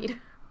annoyed.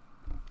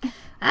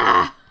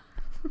 Ah!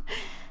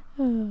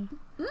 All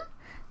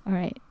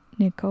right,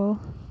 Nicole.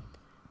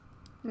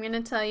 I'm going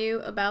to tell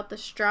you about the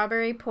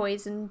strawberry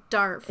poison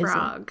dart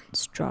frog.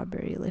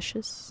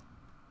 Strawberry-licious.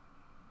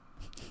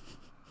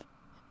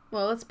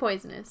 Well, it's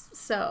poisonous,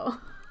 so...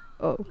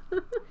 Oh.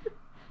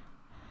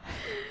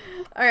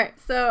 Alright,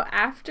 so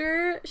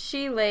after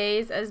she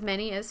lays as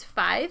many as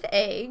 5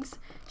 eggs,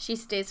 she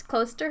stays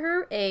close to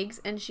her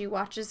eggs and she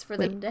watches for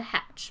them to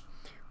hatch.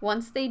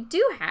 Once they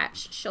do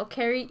hatch, she'll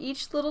carry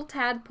each little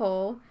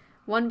tadpole,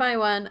 one by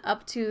one,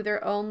 up to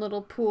their own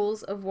little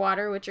pools of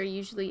water, which are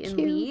usually in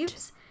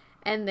leaves.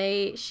 And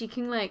she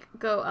can, like,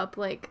 go up,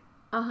 like,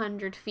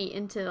 100 feet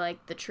into,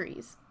 like, the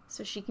trees.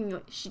 So she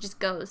just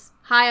goes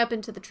high up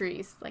into the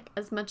trees, like,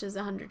 as much as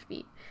 100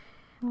 feet.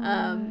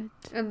 And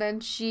then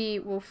she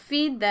will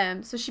feed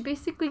them. So she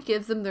basically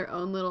gives them their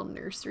own little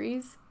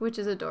nurseries, which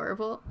is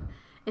adorable.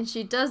 And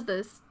she does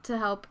this to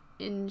help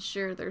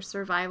ensure their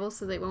survival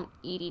so they won't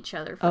eat each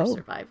other for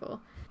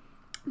survival.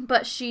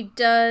 But she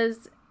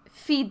does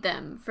feed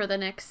them for the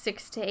next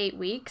 6 to 8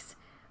 weeks.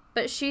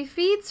 But she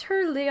feeds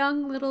her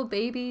young little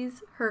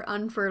babies her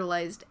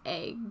unfertilized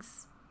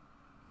eggs,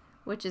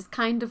 which is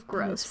kind of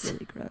gross. That's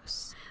really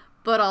gross.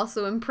 But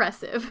also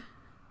impressive.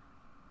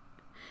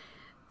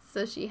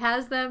 So she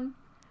has them.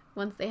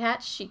 Once they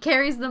hatch, she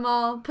carries them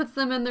all, puts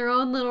them in their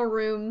own little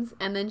rooms,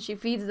 and then she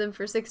feeds them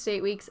for 6 to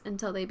 8 weeks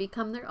until they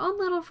become their own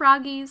little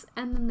froggies,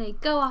 and then they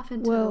go off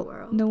into the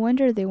world. No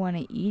wonder they want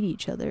to eat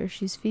each other.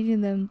 She's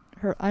feeding them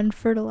her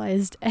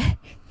unfertilized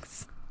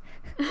eggs.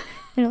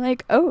 They're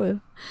like, oh,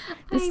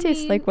 this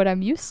tastes like what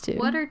I'm used to.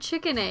 What are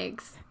chicken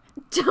eggs?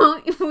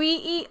 Don't we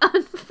eat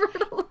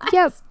unfertilized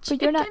Yeah,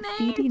 but you're not eggs?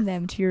 feeding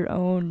them to your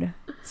own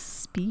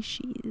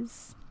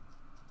species.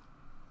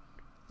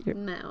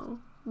 No.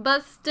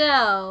 But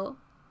still,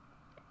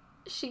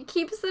 she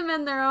keeps them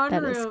in their own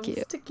That is rooms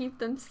cute. to keep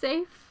them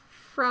safe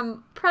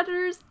from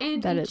predators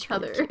and That is each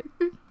really other.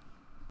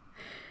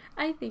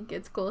 I think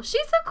it's cool.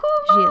 She's a cool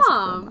She mom. is a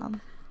cool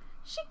mom.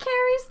 She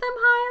carries them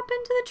high up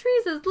into the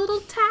trees as little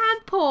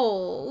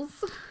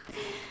tadpoles.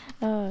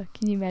 Can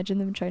you imagine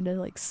them trying to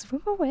like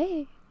swim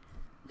away?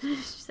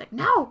 She's like,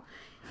 no,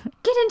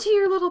 get into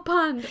your little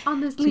pond on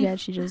this Too leaf. bad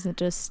she doesn't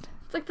just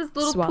It's like this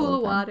little swallow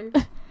pool of them.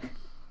 water.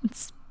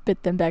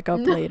 spit them back up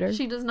No, later.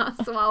 she does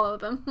not swallow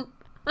them.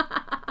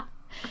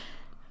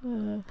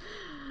 Uh,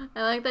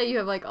 I like that you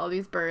have like all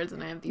these birds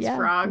and I have these yeah,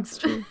 frogs. that's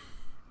true.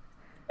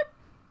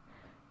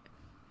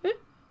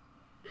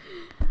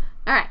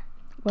 All right,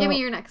 give me Well,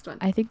 your next one.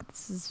 I think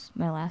this is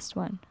my last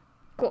one.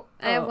 Cool.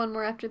 I have Oh. one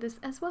more after this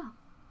as well.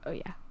 Oh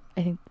yeah,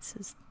 I think this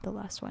is the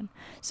last one.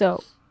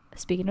 So,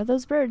 speaking of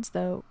those birds,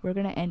 though, we're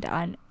gonna end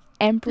on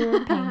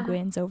emperor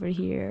penguins over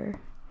here.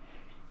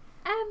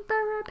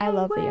 Emperor penguins. I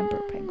love the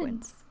emperor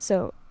penguins.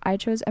 So I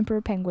chose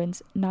emperor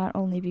penguins not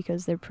only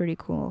because they're pretty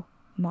cool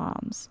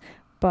moms,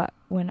 but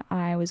when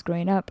I was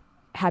growing up,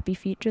 Happy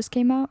Feet just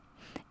came out,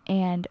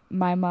 and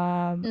my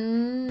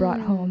mom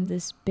brought home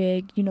this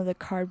big, the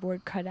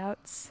cardboard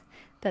cutouts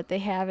that they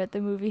have at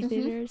the movie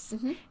theaters.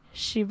 Mhm.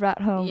 She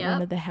brought home Yep.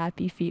 one of the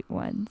Happy Feet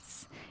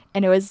ones,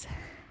 and it was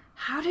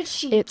How did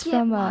she it's get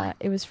from one?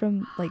 it was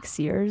from like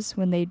Sears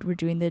when they were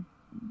doing the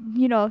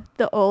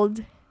the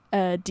old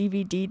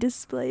DVD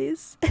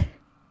displays.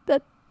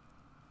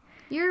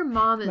 Your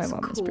mom My is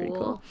mom cool. is pretty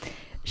cool.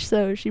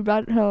 So she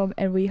brought it home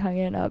and we hung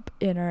it up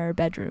in our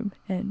bedroom,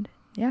 and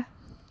yeah.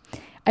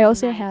 I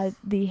also Nice. had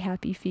the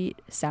Happy Feet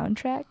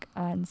soundtrack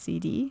on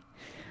CD.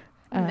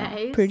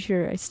 Nice. Pretty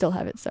sure I still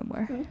have it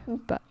somewhere,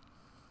 but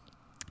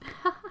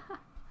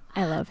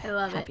I love it.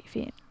 Happy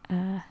Feet.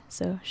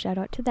 So shout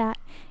out to that,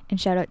 and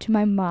shout out to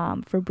my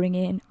mom for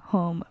bringing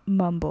home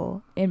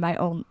Mumble in my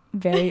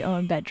very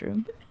own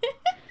bedroom.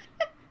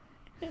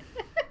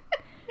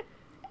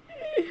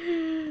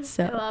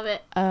 So I love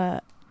it.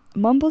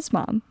 Mumble's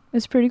mom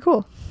is pretty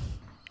cool.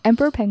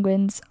 Emperor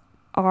penguins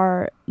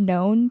are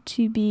known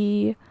to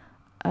be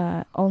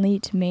only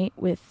to mate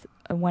with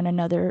one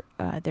another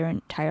their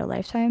entire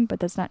lifetime, but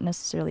that's not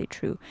necessarily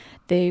true.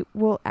 They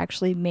will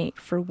actually mate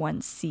for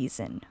one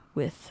season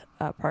with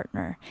a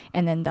partner,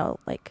 and then they'll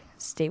like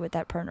stay with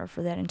that partner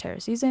for that entire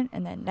season,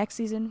 and then next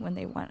season when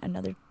they want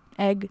another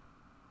egg,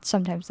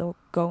 sometimes they'll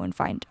go and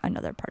find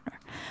another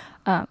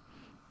partner,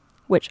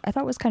 which I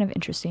thought was kind of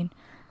interesting.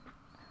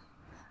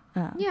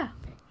 Yeah.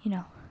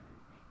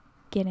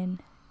 Getting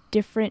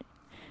different,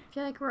 I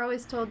feel like we're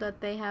always told that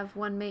they have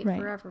one mate Right.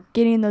 forever.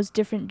 getting those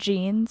different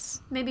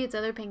genes. Maybe it's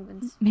other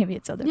penguins. Maybe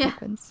it's other Yeah.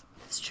 penguins.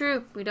 It's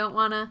true. We don't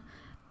want to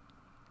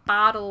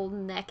bottle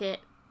cap it.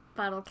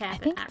 I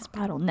think it's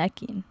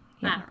bottlenecking.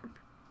 I Yeah. don't know.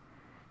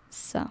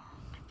 So,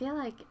 I feel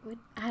like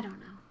I don't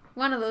know.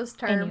 One of those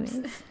terms.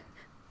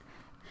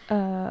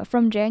 anyways,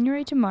 from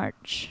January to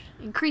March,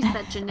 Increase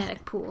that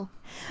genetic pool.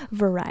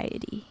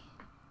 variety.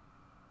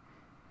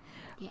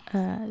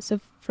 Yes. So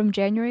from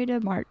January to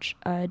March,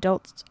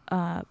 adults,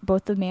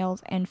 both the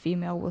males and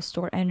female, will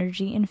store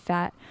energy and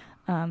fat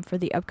for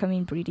the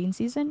upcoming breeding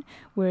season,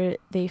 where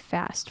they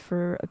fast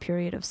for a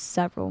period of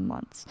several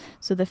months.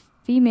 So the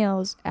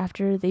females,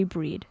 after they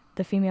breed,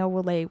 the female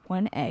will lay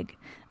one egg,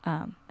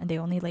 and they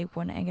only lay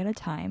one egg at a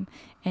time,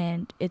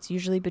 and it's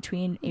usually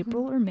between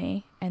April or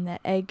May, and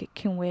that egg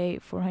can weigh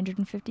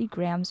 450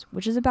 grams,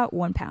 which is about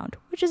 1 pound,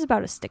 which is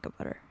about a stick of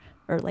butter,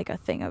 or like a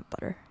thing of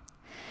butter.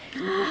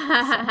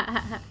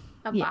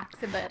 A yeah.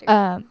 box of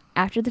butter.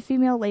 After the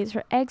female lays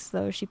her eggs,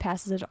 though, she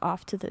passes it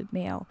off to the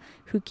male,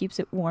 who keeps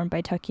it warm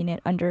by tucking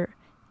it under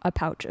a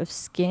pouch of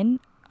skin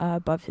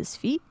above his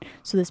feet.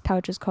 So this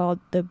pouch is called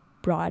the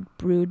broad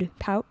brood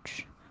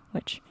pouch,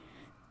 which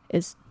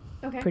is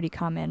Okay. pretty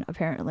common,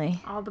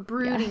 apparently. All the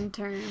brooding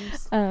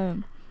terms.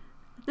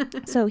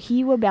 So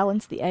he will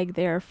balance the egg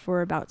there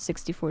for about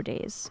 64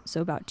 days,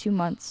 so about 2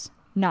 months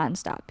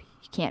nonstop.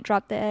 He can't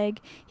drop the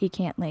egg. He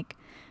can't like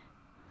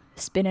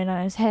spin it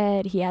on his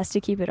head. He has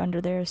to keep it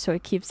under there so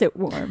it keeps it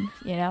warm,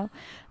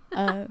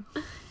 no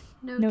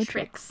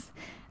tricks.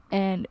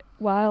 And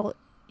while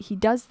he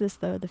does this,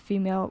 though, the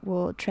female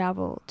will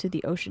travel to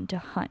the ocean to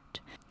hunt.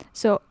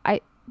 So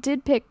I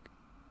did pick,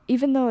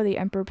 even though the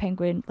emperor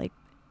penguin like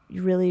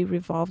really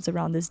revolves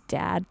around this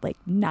dad like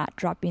not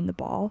dropping the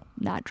ball,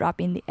 not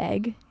dropping the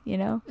egg,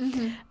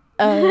 Mhm.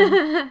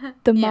 the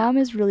Yeah. mom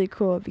is really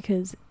cool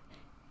because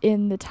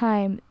in the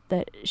time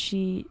that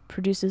she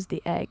produces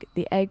the egg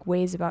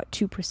weighs about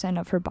 2%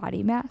 of her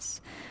body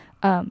mass.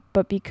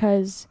 But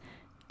because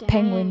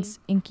penguins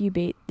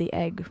incubate the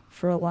egg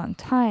for a long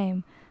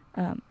time,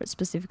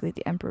 specifically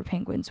the emperor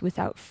penguins,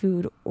 without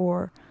food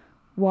or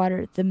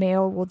water, the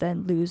male will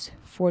then lose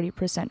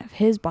 40% of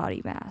his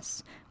body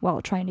mass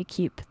while trying to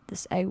keep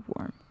this egg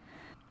warm.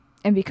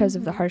 And because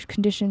of the harsh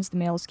conditions, the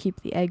males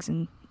keep the eggs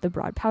in the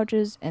broad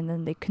pouches, and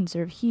then they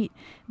conserve heat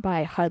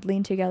by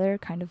huddling together,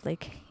 kind of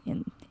like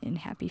in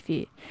Happy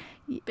Feet.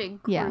 Big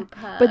Yeah, group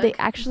hug. but they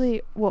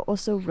actually will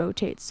also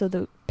rotate. So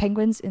the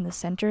penguins in the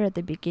center at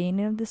the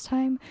beginning of this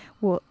time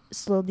will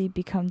slowly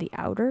become the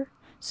outer,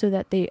 so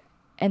that they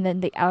and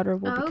then the outer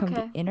will become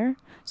the inner,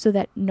 so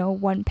that no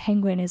one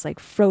penguin is like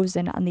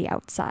frozen on the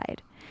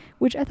outside,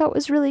 which I thought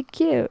was really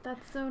cute.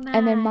 That's so nice.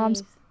 And then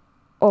moms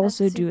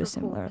also That's do a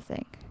super similar cool.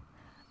 thing.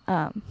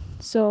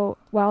 So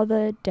while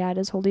the dad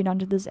is holding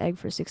onto this egg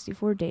for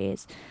 64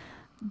 days,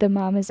 the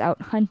mom is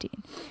out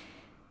hunting.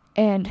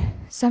 And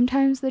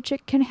sometimes the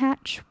chick can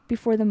hatch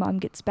before the mom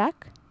gets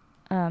back.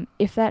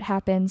 If that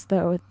happens,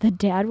 though, the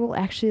dad will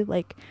actually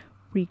like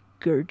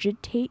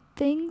regurgitate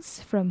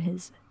things from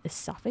his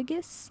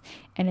esophagus,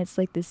 and it's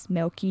like this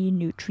milky,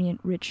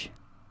 nutrient-rich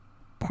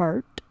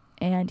part,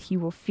 and he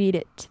will feed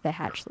it to the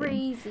hatchling.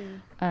 Crazy.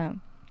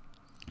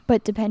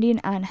 But depending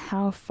on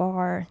how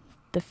far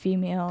the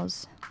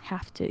females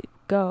have to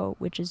go,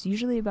 which is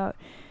usually about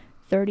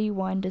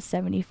 31 to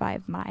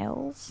 75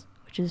 miles,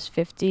 which is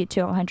 50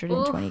 to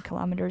 120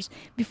 kilometers,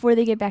 before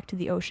they get back to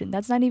the ocean.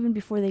 That's not even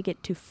before they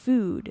get to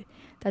food.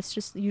 That's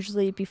just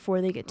usually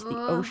before they get to the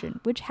ocean,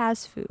 which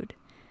has food.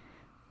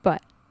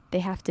 But they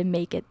have to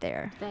make it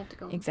there. They have to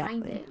go and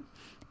find it.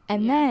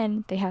 And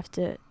then they have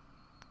to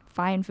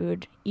find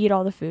food, eat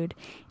all the food,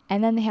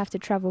 and then they have to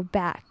travel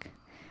back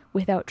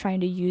without trying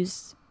to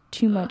use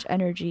too much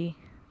energy,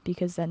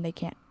 because then they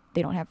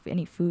don't have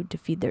any food to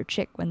feed their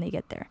chick when they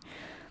get there.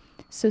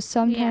 So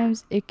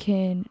sometimes it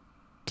can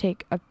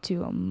take up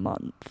to a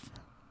month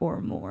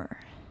or more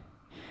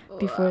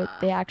before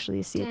they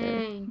actually see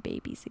their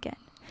babies again.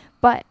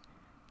 But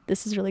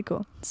this is really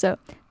cool. So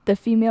the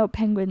female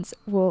penguins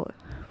will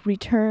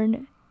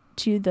return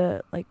to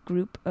the like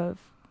group of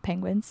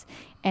penguins,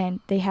 and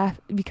they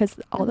have, because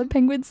all the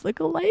penguins look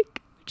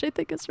alike, which I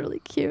think is really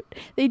cute,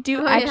 they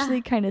do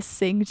actually kind of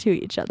sing to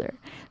each other.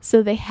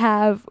 So they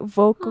have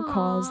vocal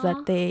calls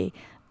that they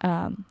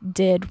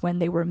did when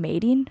they were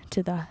mating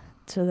to the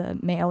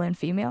male and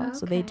female.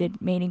 So they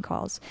did mating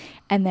calls,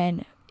 and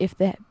then if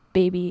the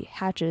baby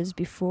hatches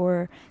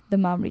before the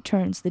mom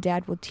returns, the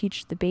dad will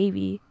teach the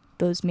baby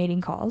those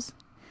mating calls,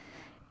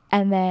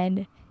 and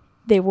then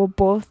they will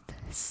both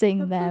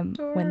sing them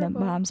when the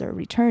moms are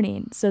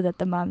returning, so that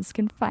the moms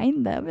can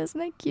find them. Isn't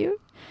that cute?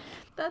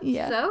 That's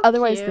so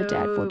Otherwise cute. the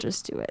dad will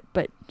just do it,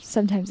 but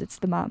sometimes it's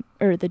the mom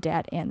or the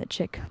dad and the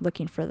chick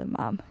looking for the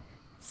mom.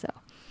 So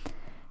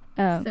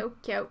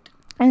cute.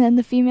 And then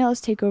the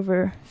females take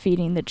over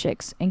feeding the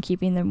chicks and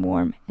keeping them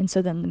warm, and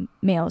so then the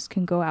males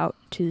can go out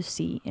to the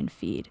sea and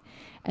feed.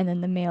 And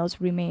then the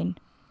males remain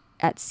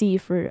at sea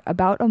for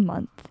about a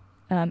month,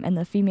 and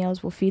the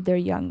females will feed their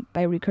young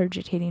by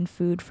regurgitating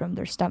food from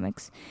their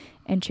stomachs,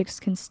 and chicks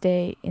can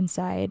stay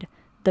inside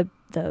the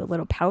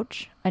little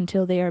pouch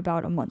until they are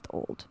about a month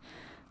old.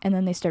 And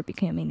then they start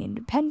becoming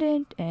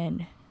independent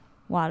and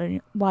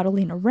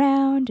waddling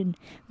around and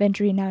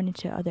venturing out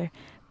into other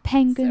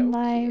penguin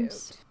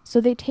lives. So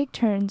they take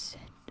turns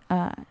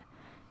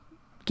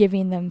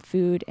giving them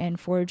food and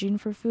foraging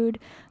for food,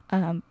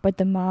 but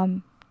the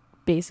mom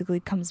basically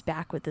comes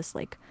back with this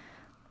like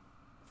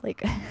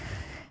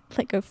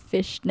like a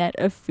fish net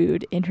of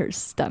food in her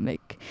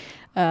stomach,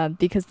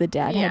 because the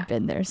dad had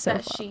been there so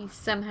that long. She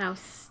somehow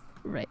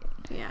right.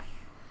 Yeah,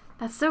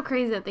 that's so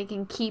crazy that they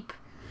can keep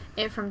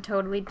it from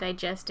totally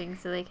digesting,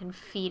 so they can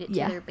feed it to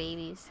their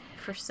babies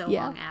for so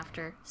long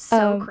after.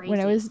 So crazy.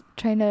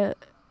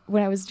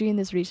 When I was doing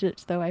this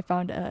research, though, I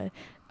found a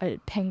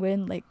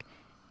penguin, like,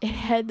 it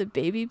had the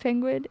baby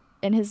penguin,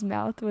 and his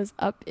mouth was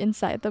up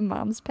inside the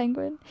mom's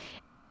penguin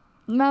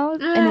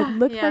mouth, and it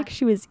looked like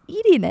she was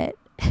eating it.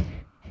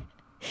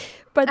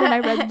 But then I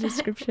read the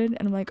description,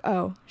 and I'm like,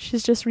 oh,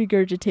 she's just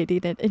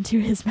regurgitating it into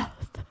his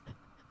mouth.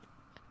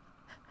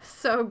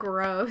 So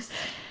gross.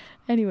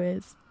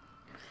 Anyways.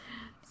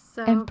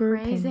 So Emperor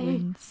crazy.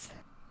 penguins.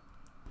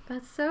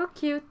 That's so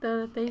cute,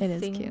 though, that they sing.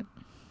 It is cute.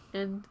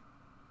 And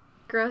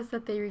gross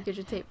that they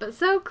regurgitate, but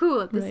so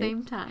cool at the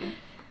same time.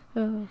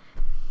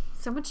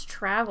 So much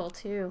travel,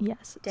 too.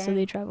 Yes. Dang. So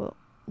they travel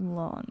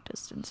long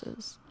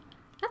distances.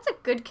 That's a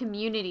good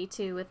community,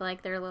 too, with,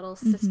 like, their little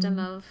system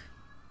of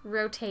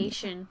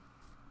rotation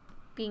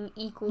being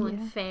equal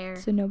and fair.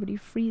 So nobody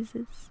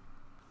freezes.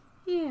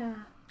 Yeah.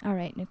 All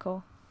right,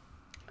 Nicole.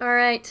 All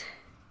right.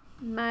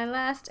 My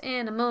last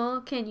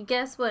animal. Can you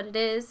guess what it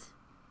is?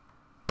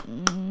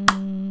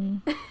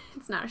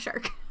 It's not a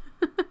shark.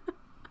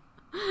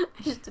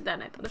 I just did that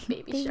and I thought of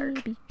baby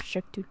shark.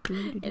 Shark.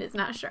 It is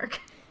not a shark.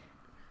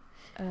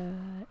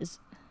 Is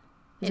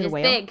It it a is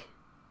whale? big.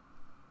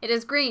 It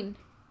is green.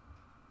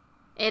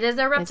 It is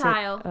a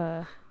reptile. Is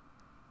it,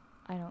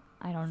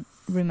 I don't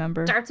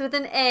remember. Starts with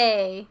an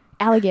A.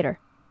 Alligator.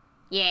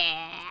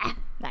 Yeah.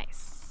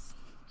 Nice.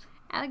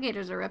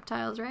 Alligators are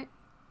reptiles, right?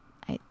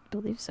 I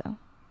believe so.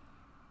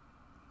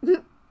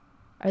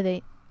 Are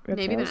they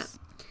reptiles? Maybe they're not.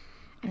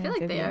 I feel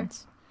like they are.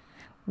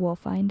 We'll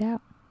find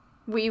out.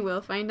 We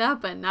will find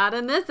out, but not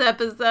in this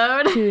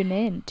episode. Tune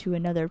in to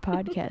another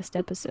podcast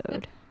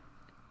episode.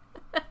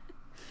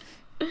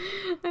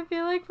 I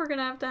feel like we're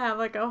gonna have to have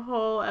like a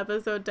whole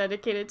episode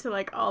dedicated to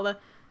like all the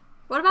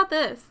what about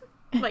this?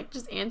 Like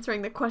just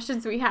answering the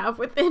questions we have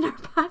within our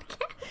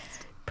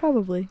podcast.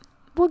 Probably.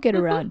 We'll get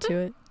around to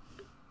it.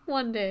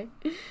 One day.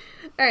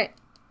 Alright.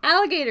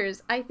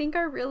 Alligators, I think,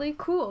 are really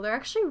cool. They're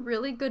actually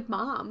really good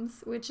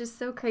moms, which is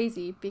so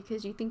crazy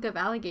because you think of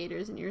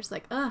alligators and you're just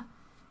like, ugh,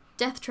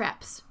 death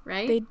traps,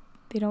 right?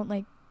 They don't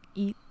like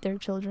eat their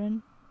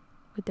children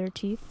with their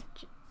teeth.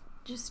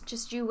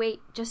 Just you wait.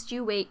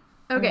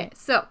 Okay, right.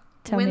 so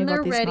Tell when me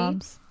they're about these ready,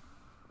 moms.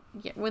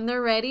 when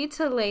they're ready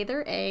to lay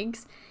their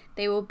eggs,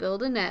 they will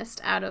build a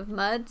nest out of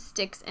mud,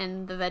 sticks,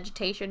 and the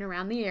vegetation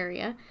around the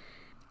area,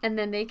 and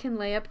then they can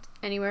lay up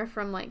anywhere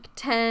from like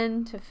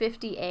 10 to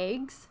 50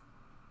 eggs,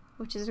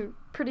 which is a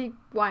pretty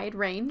wide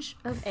range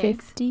of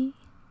eggs. 50?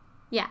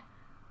 Yeah.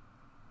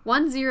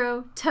 10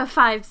 to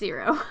 50.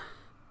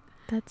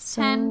 That's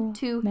so 10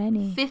 to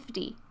many.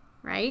 50,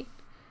 right?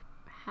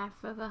 Half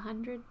of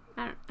 100?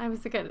 I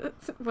was thinking,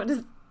 what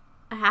is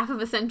a half of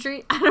a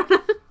century? I don't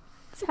know.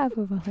 It's half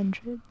of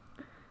 100.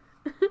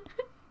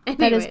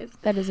 Anyways.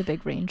 That is a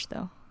big range,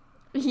 though.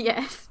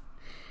 Yes.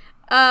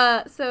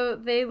 So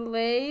they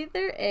lay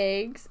their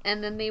eggs,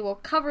 and then they will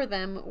cover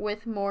them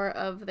with more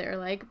of their,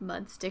 like,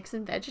 mud sticks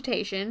and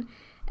vegetation.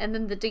 And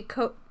then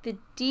the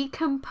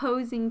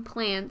decomposing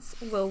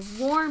plants will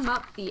warm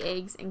up the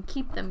eggs and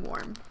keep them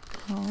warm.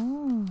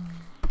 Oh.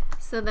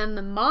 So then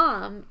the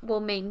mom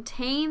will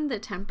maintain the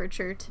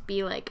temperature to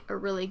be like a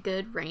really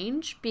good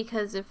range,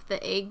 because if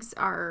the eggs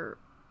are,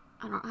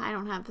 I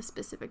don't have the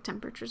specific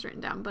temperatures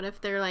written down, but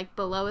if they're like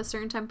below a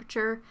certain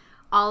temperature,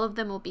 all of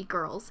them will be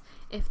girls.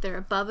 If they're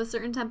above a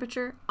certain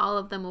temperature, all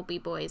of them will be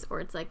boys, or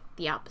it's like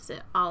the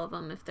opposite. All of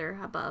them if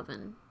they're above,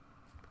 and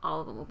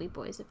all of them will be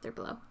boys if they're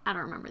below. I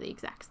don't remember the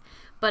exacts.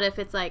 But if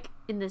it's like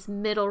in this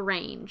middle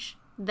range,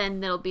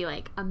 then it'll be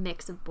like a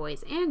mix of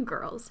boys and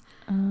girls.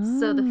 Oh.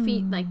 So the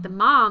the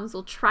moms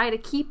will try to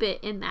keep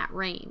it in that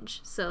range,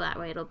 so that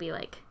way it'll be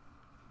like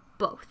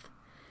both.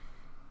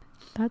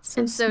 That's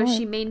so so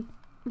smart.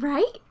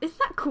 Right? Isn't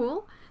that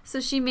cool? So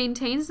she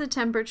maintains the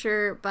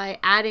temperature by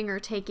adding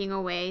or taking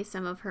away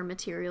some of her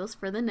materials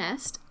for the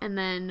nest, and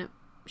then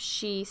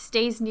she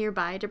stays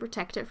nearby to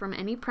protect it from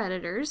any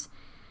predators.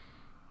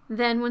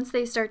 Then once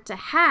they start to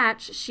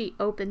hatch, she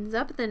opens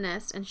up the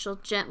nest and she'll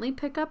gently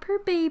pick up her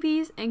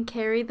babies and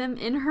carry them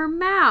in her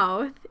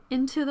mouth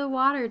into the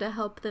water to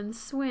help them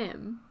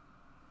swim.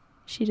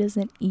 She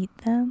doesn't eat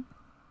them?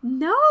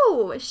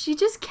 No! She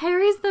just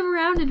carries them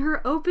around in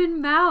her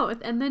open mouth,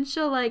 and then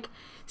she'll like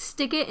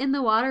stick it in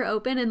the water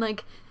open and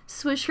like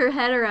swish her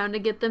head around to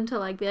get them to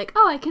like be like,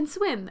 oh, I can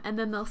swim, and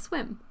then they'll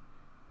swim.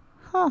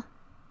 Huh.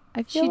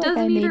 I feel She like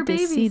doesn't I eat her need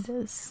to see babies.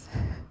 this.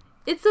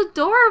 It's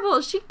adorable.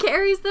 She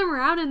carries them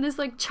around in this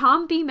like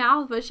chompy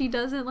mouth, but she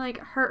doesn't like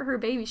hurt her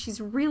baby.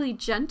 She's really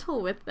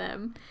gentle with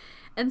them.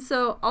 And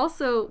so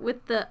also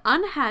with the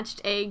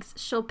unhatched eggs,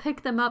 she'll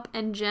pick them up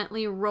and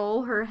gently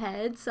roll her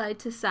head side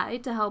to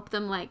side to help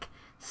them like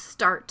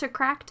start to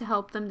crack, to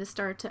help them to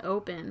start to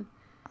open.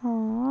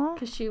 Aww.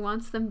 Because she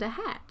wants them to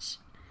hatch.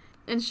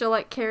 And she'll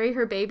like carry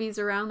her babies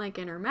around like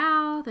in her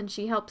mouth, and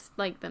she helps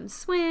like them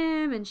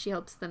swim, and she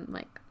helps them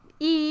like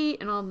eat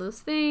and all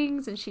those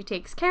things, and she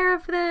takes care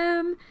of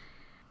them.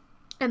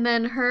 And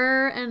then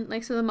her and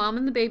like, so the mom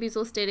and the babies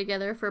will stay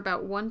together for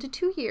about 1 to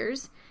 2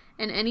 years,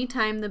 and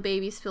anytime the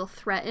babies feel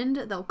threatened,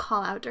 they'll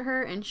call out to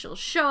her and she'll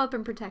show up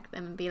and protect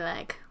them and be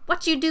like,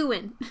 what you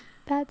doing?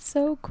 That's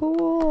so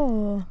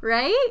cool.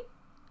 Right?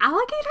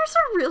 Alligators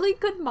are really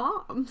good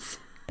moms.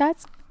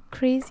 That's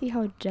crazy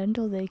how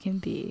gentle they can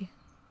be.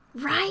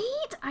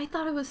 Right? I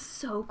thought it was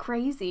so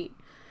crazy.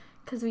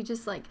 Because we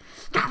just like,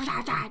 death,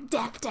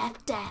 death,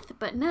 death.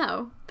 But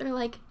no, they're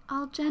like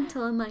all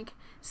gentle and like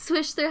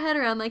swish their head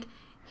around like,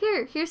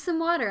 here's some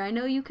water. I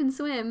know you can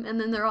swim. And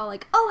then they're all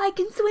like, oh, I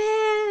can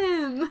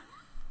swim.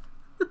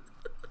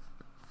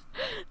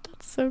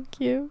 That's so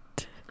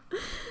cute.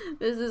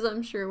 This is,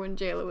 I'm sure, when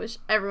Jayla wish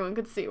everyone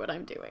could see what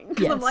I'm doing.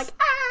 Because Yes. I'm like,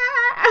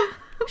 ah!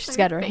 She's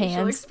got her facial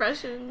hands.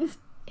 expressions.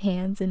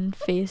 Hands and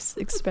face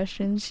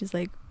expressions. She's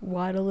like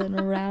waddling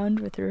around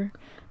with her,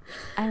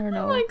 I don't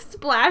know. I'm like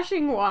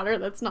splashing water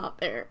that's not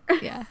there.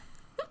 Yeah.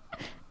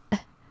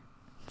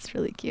 It's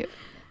really cute.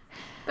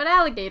 But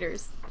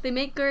alligators, they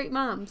make great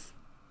moms.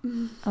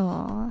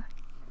 Aw.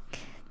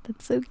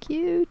 That's so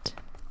cute.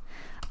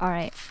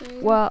 Alright.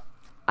 Well,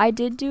 I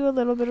did do a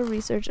little bit of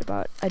research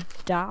about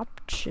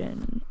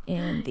adoption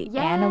in the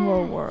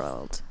animal Yes.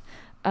 world.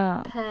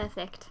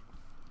 Perfect.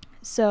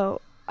 So,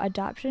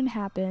 adoption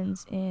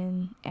happens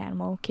in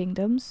animal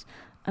kingdoms,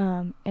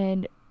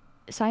 and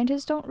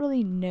scientists don't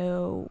really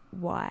know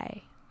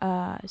why.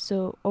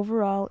 So,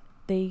 overall,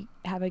 they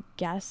have a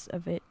guess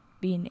of it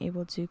being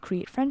able to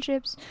create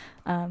friendships,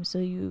 so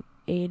you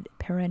aid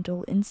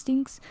parental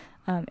instincts.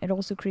 It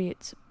also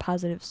creates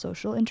positive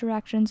social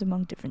interactions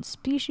among different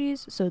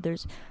species. So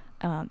there's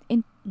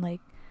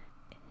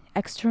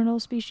external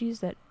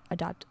species that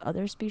adopt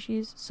other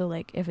species. So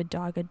like if a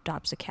dog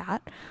adopts a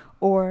cat,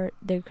 or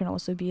there can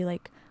also be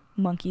like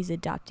monkeys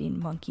adopting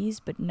monkeys,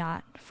 but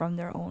not from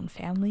their own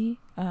family,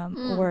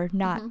 or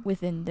not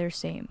within their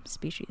same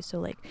species. So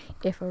like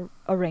if a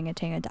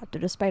orangutan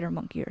adopted a spider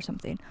monkey or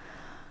something.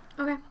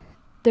 Okay.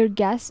 Their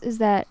guess is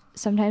that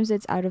sometimes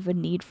it's out of a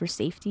need for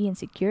safety and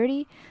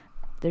security.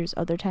 there's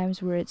other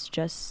times where it's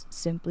just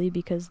simply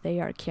because they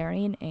are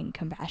caring and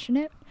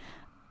compassionate.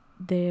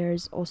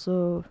 There's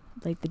also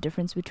like the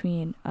difference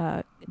between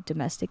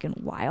domestic and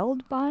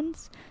wild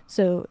bonds.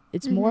 So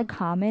it's more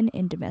common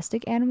in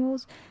domestic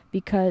animals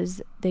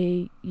because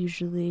they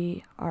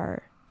usually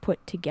are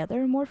put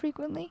together more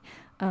frequently.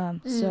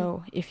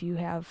 So if you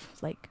have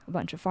like a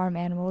bunch of farm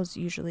animals,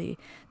 usually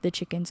the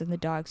chickens and the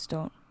dogs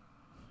don't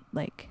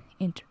like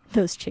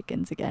those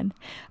chickens again.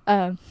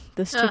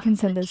 Those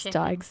chickens and those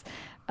dogs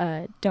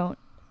don't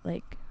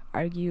like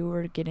argue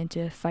or get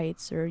into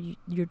fights, or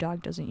your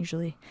dog doesn't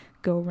usually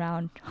go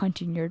around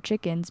hunting your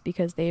chickens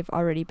because they've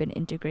already been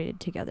integrated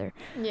together.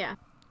 Yeah.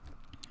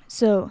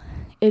 So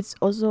it's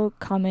also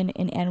common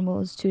in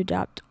animals to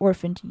adopt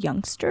orphaned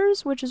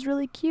youngsters, which is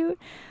really cute.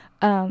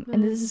 And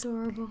this is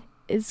adorable.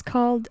 It's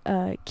called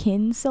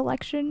kin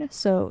selection.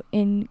 So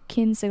in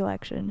kin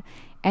selection,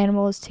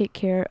 animals take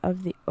care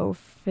of the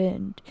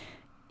orphaned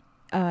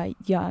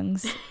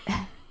youngs.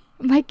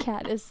 My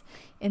cat is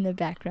in the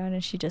background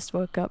and she just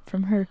woke up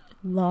from her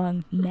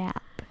long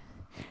nap.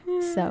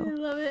 So I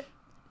love it.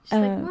 She's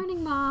like,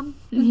 morning, Mom.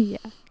 Yeah.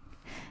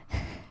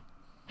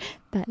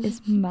 That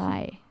is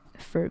my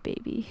fur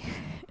baby.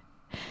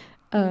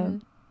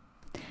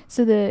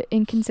 So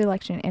in kin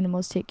selection,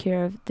 animals take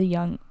care of the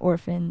young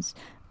orphans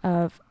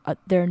of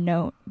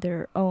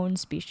their own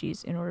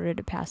species in order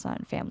to pass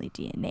on family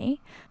DNA.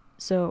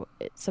 So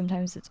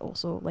sometimes it's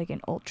also like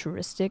an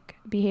altruistic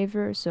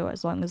behavior. So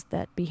as long as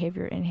that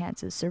behavior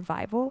enhances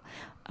survival,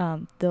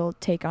 they'll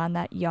take on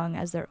that young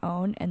as their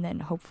own, and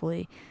then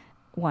hopefully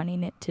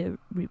wanting it to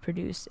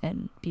reproduce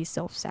and be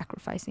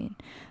self-sacrificing.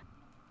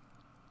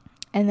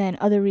 And then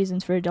other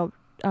reasons for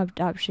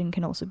adoption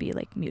can also be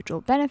like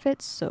mutual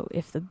benefits. So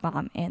if the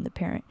mom and the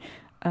parent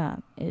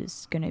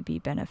is going to be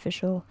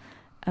beneficial,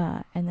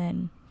 and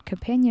then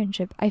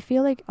companionship. I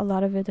feel like a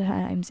lot of the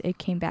times it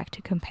came back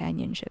to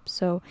companionship.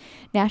 So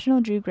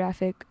National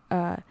Geographic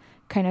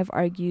kind of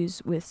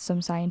argues with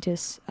some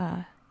scientists.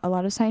 A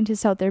lot of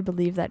scientists out there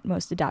believe that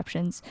most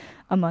adoptions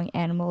among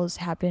animals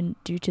happen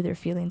due to their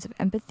feelings of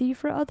empathy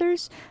for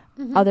others.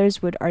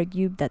 Others would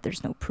argue that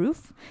there's no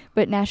proof,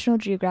 but National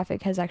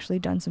Geographic has actually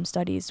done some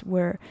studies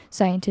where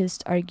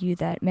scientists argue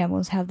that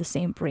mammals have the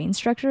same brain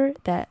structure,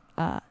 that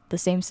the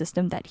same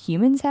system that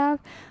humans have,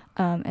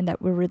 and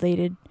that we're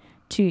related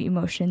to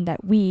emotion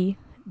that we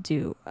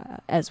do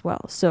as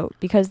well. So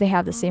because they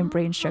have the same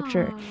brain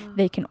structure,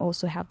 they can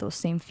also have those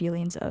same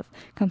feelings of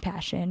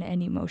compassion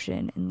and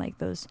emotion and like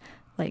those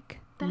like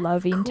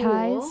loving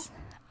ties,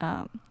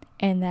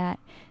 and that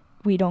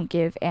we don't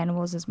give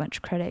animals as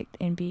much credit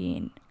in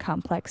being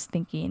complex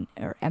thinking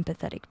or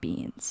empathetic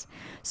beings.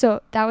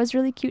 So that was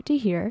really cute to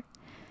hear.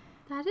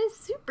 That is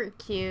super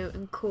cute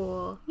and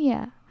cool.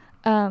 Yeah.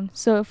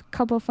 So a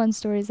couple of fun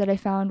stories that I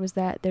found was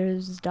that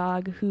there's this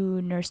dog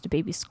who nursed a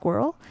baby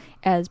squirrel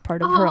as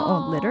part of her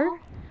own litter.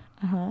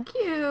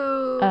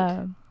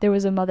 Cute. There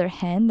was a mother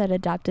hen that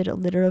adopted a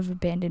litter of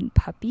abandoned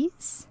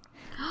puppies.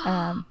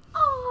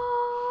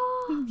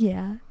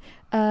 Yeah.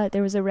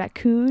 There was a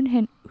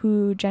raccoon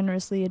who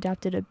generously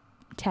adopted a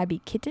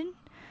tabby kitten.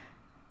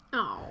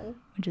 Oh.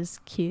 Which is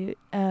cute.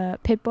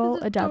 Pitbull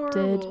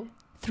adopted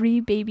 3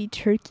 baby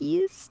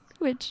turkeys.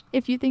 Which,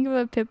 if you think of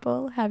a pit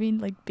bull having,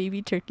 like,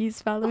 baby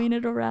turkeys following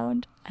it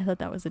around, I thought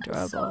that was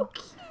adorable. So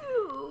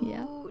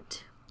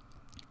cute.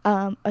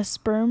 Yeah.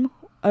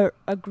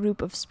 A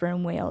group of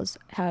sperm whales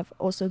have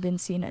also been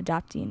seen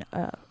adopting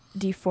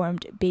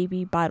deformed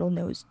baby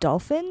bottlenose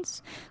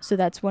dolphins. So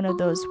that's one of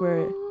those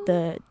where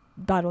the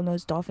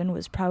bottlenose dolphin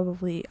was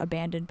probably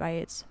abandoned by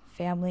its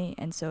family,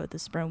 and so the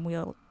sperm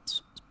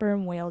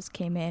whales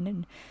came in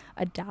and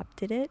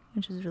adopted it,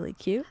 which is really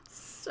cute.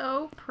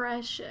 So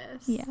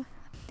precious. Yeah.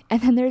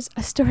 And then there's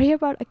a story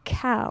about a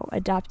cow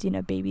adopting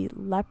a baby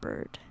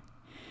leopard.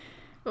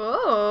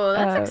 Oh,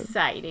 that's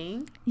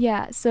exciting.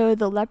 Yeah, so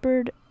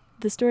the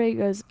story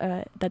goes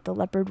that the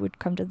leopard would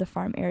come to the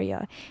farm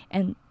area,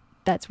 and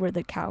that's where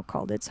the cow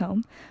called its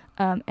home.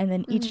 And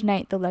then each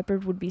night the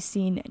leopard would be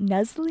seen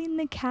nuzzling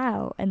the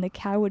cow, and the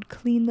cow would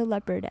clean the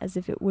leopard as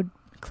if it would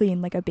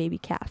clean like a baby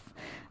calf.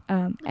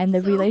 And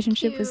the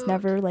relationship was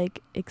never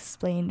like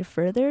explained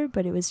further,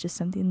 but it was just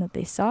something that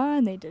they saw,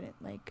 and they didn't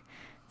like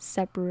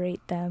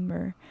separate them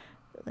or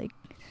like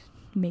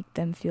make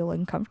them feel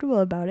uncomfortable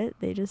about it.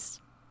 They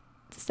just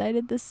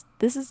decided this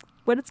is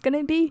what it's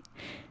gonna be.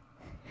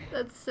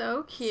 That's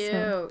so cute.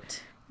 So,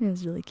 it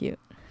was really cute.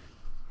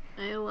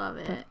 I love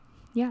it. But,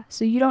 yeah,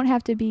 so you don't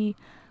have to be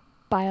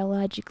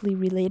biologically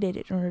related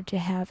in order to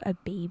have a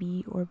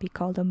baby or be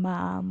called a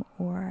mom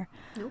or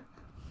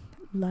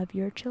love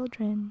your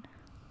children.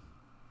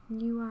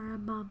 You are a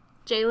mom.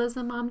 Jayla's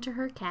a mom to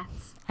her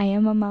cats. I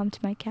am a mom to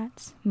my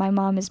cats. My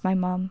mom is my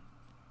mom.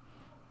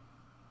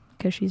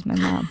 Because she's my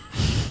mom.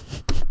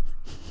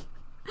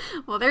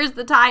 Well, there's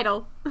the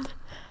title.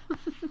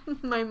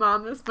 My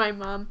mom is my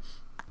mom.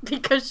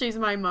 Because she's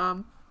my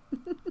mom.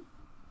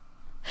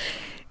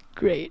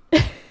 Great.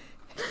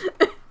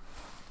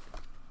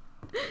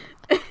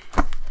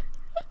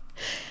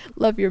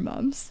 Love your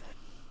moms.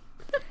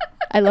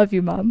 I love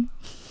you, Mom.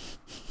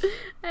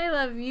 I love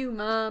love you,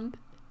 Mom.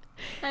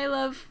 I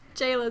love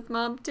Jayla's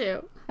mom,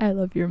 too. I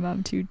love your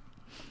mom, too,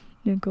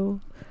 Nicole.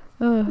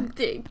 Oh,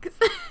 Thanks.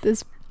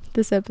 this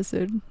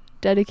episode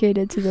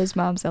dedicated to those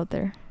moms out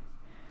there.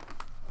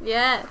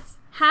 Yes.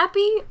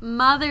 Happy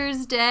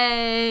Mother's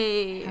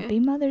Day. Happy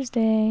Mother's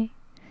Day.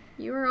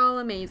 You are all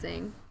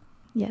amazing.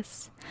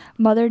 Yes.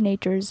 Mother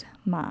Nature's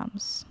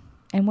moms.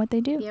 And what they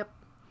do. Yep.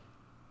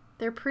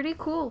 They're pretty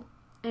cool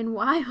and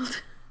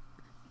wild.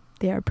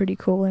 They are pretty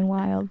cool and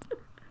wild.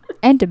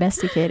 And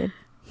domesticated.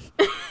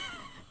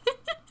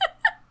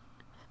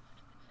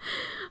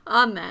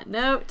 On that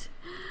note,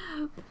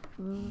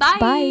 bye.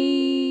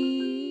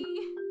 Bye.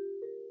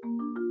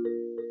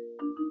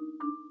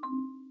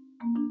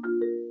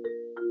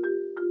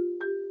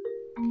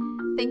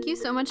 Thank you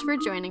so much for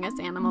joining us,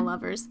 animal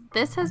lovers.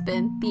 This has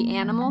been the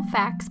Animal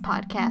Facts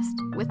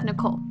Podcast with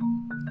Nicole.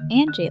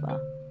 And Jayla.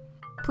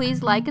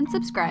 Please like and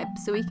subscribe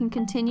so we can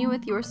continue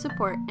with your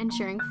support and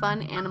sharing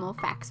fun animal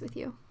facts with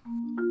you.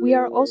 We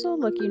are also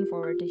looking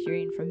forward to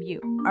hearing from you,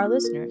 our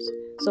listeners,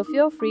 so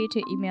feel free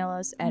to email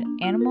us at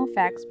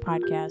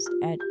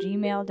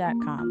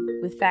animalfactspodcast@gmail.com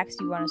with facts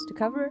you want us to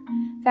cover,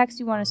 facts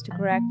you want us to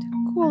correct,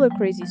 cool or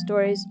crazy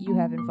stories you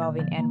have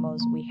involving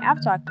animals we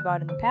have talked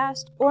about in the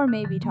past or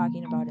may be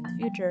talking about in the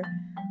future,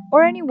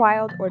 or any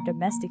wild or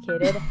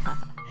domesticated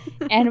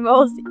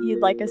animals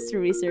you'd like us to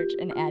research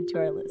and add to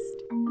our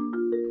list.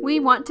 We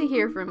want to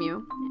hear from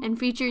you and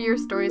feature your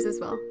stories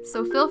as well,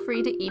 so feel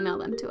free to email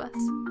them to us.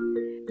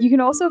 You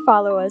can also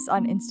follow us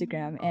on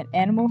Instagram at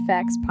Animal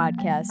Facts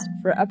Podcast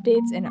for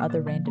updates and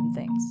other random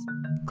things.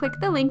 Click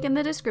the link in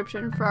the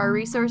description for our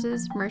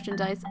resources,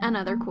 merchandise, and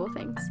other cool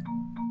things.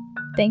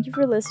 Thank you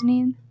for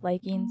listening,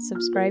 liking,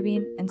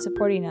 subscribing, and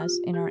supporting us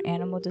in our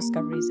animal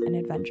discoveries and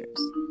adventures.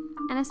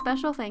 And a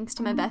special thanks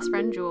to my best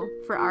friend Jewel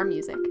for our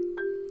music.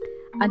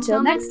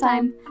 Until next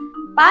time,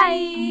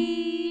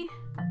 bye!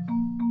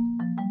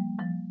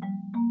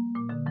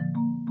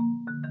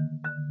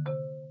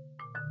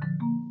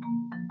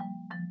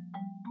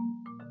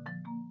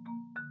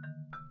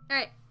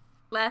 Alright,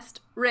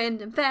 last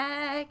random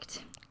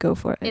fact. go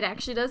for it. It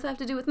actually does have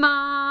to do with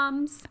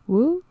moms.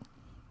 Woo!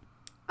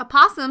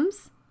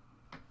 Opossums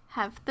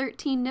have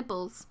 13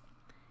 nipples,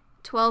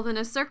 12 in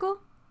a circle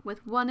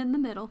with 1 in the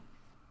middle.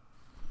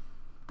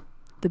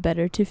 The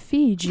better to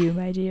feed you,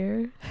 my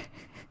dear.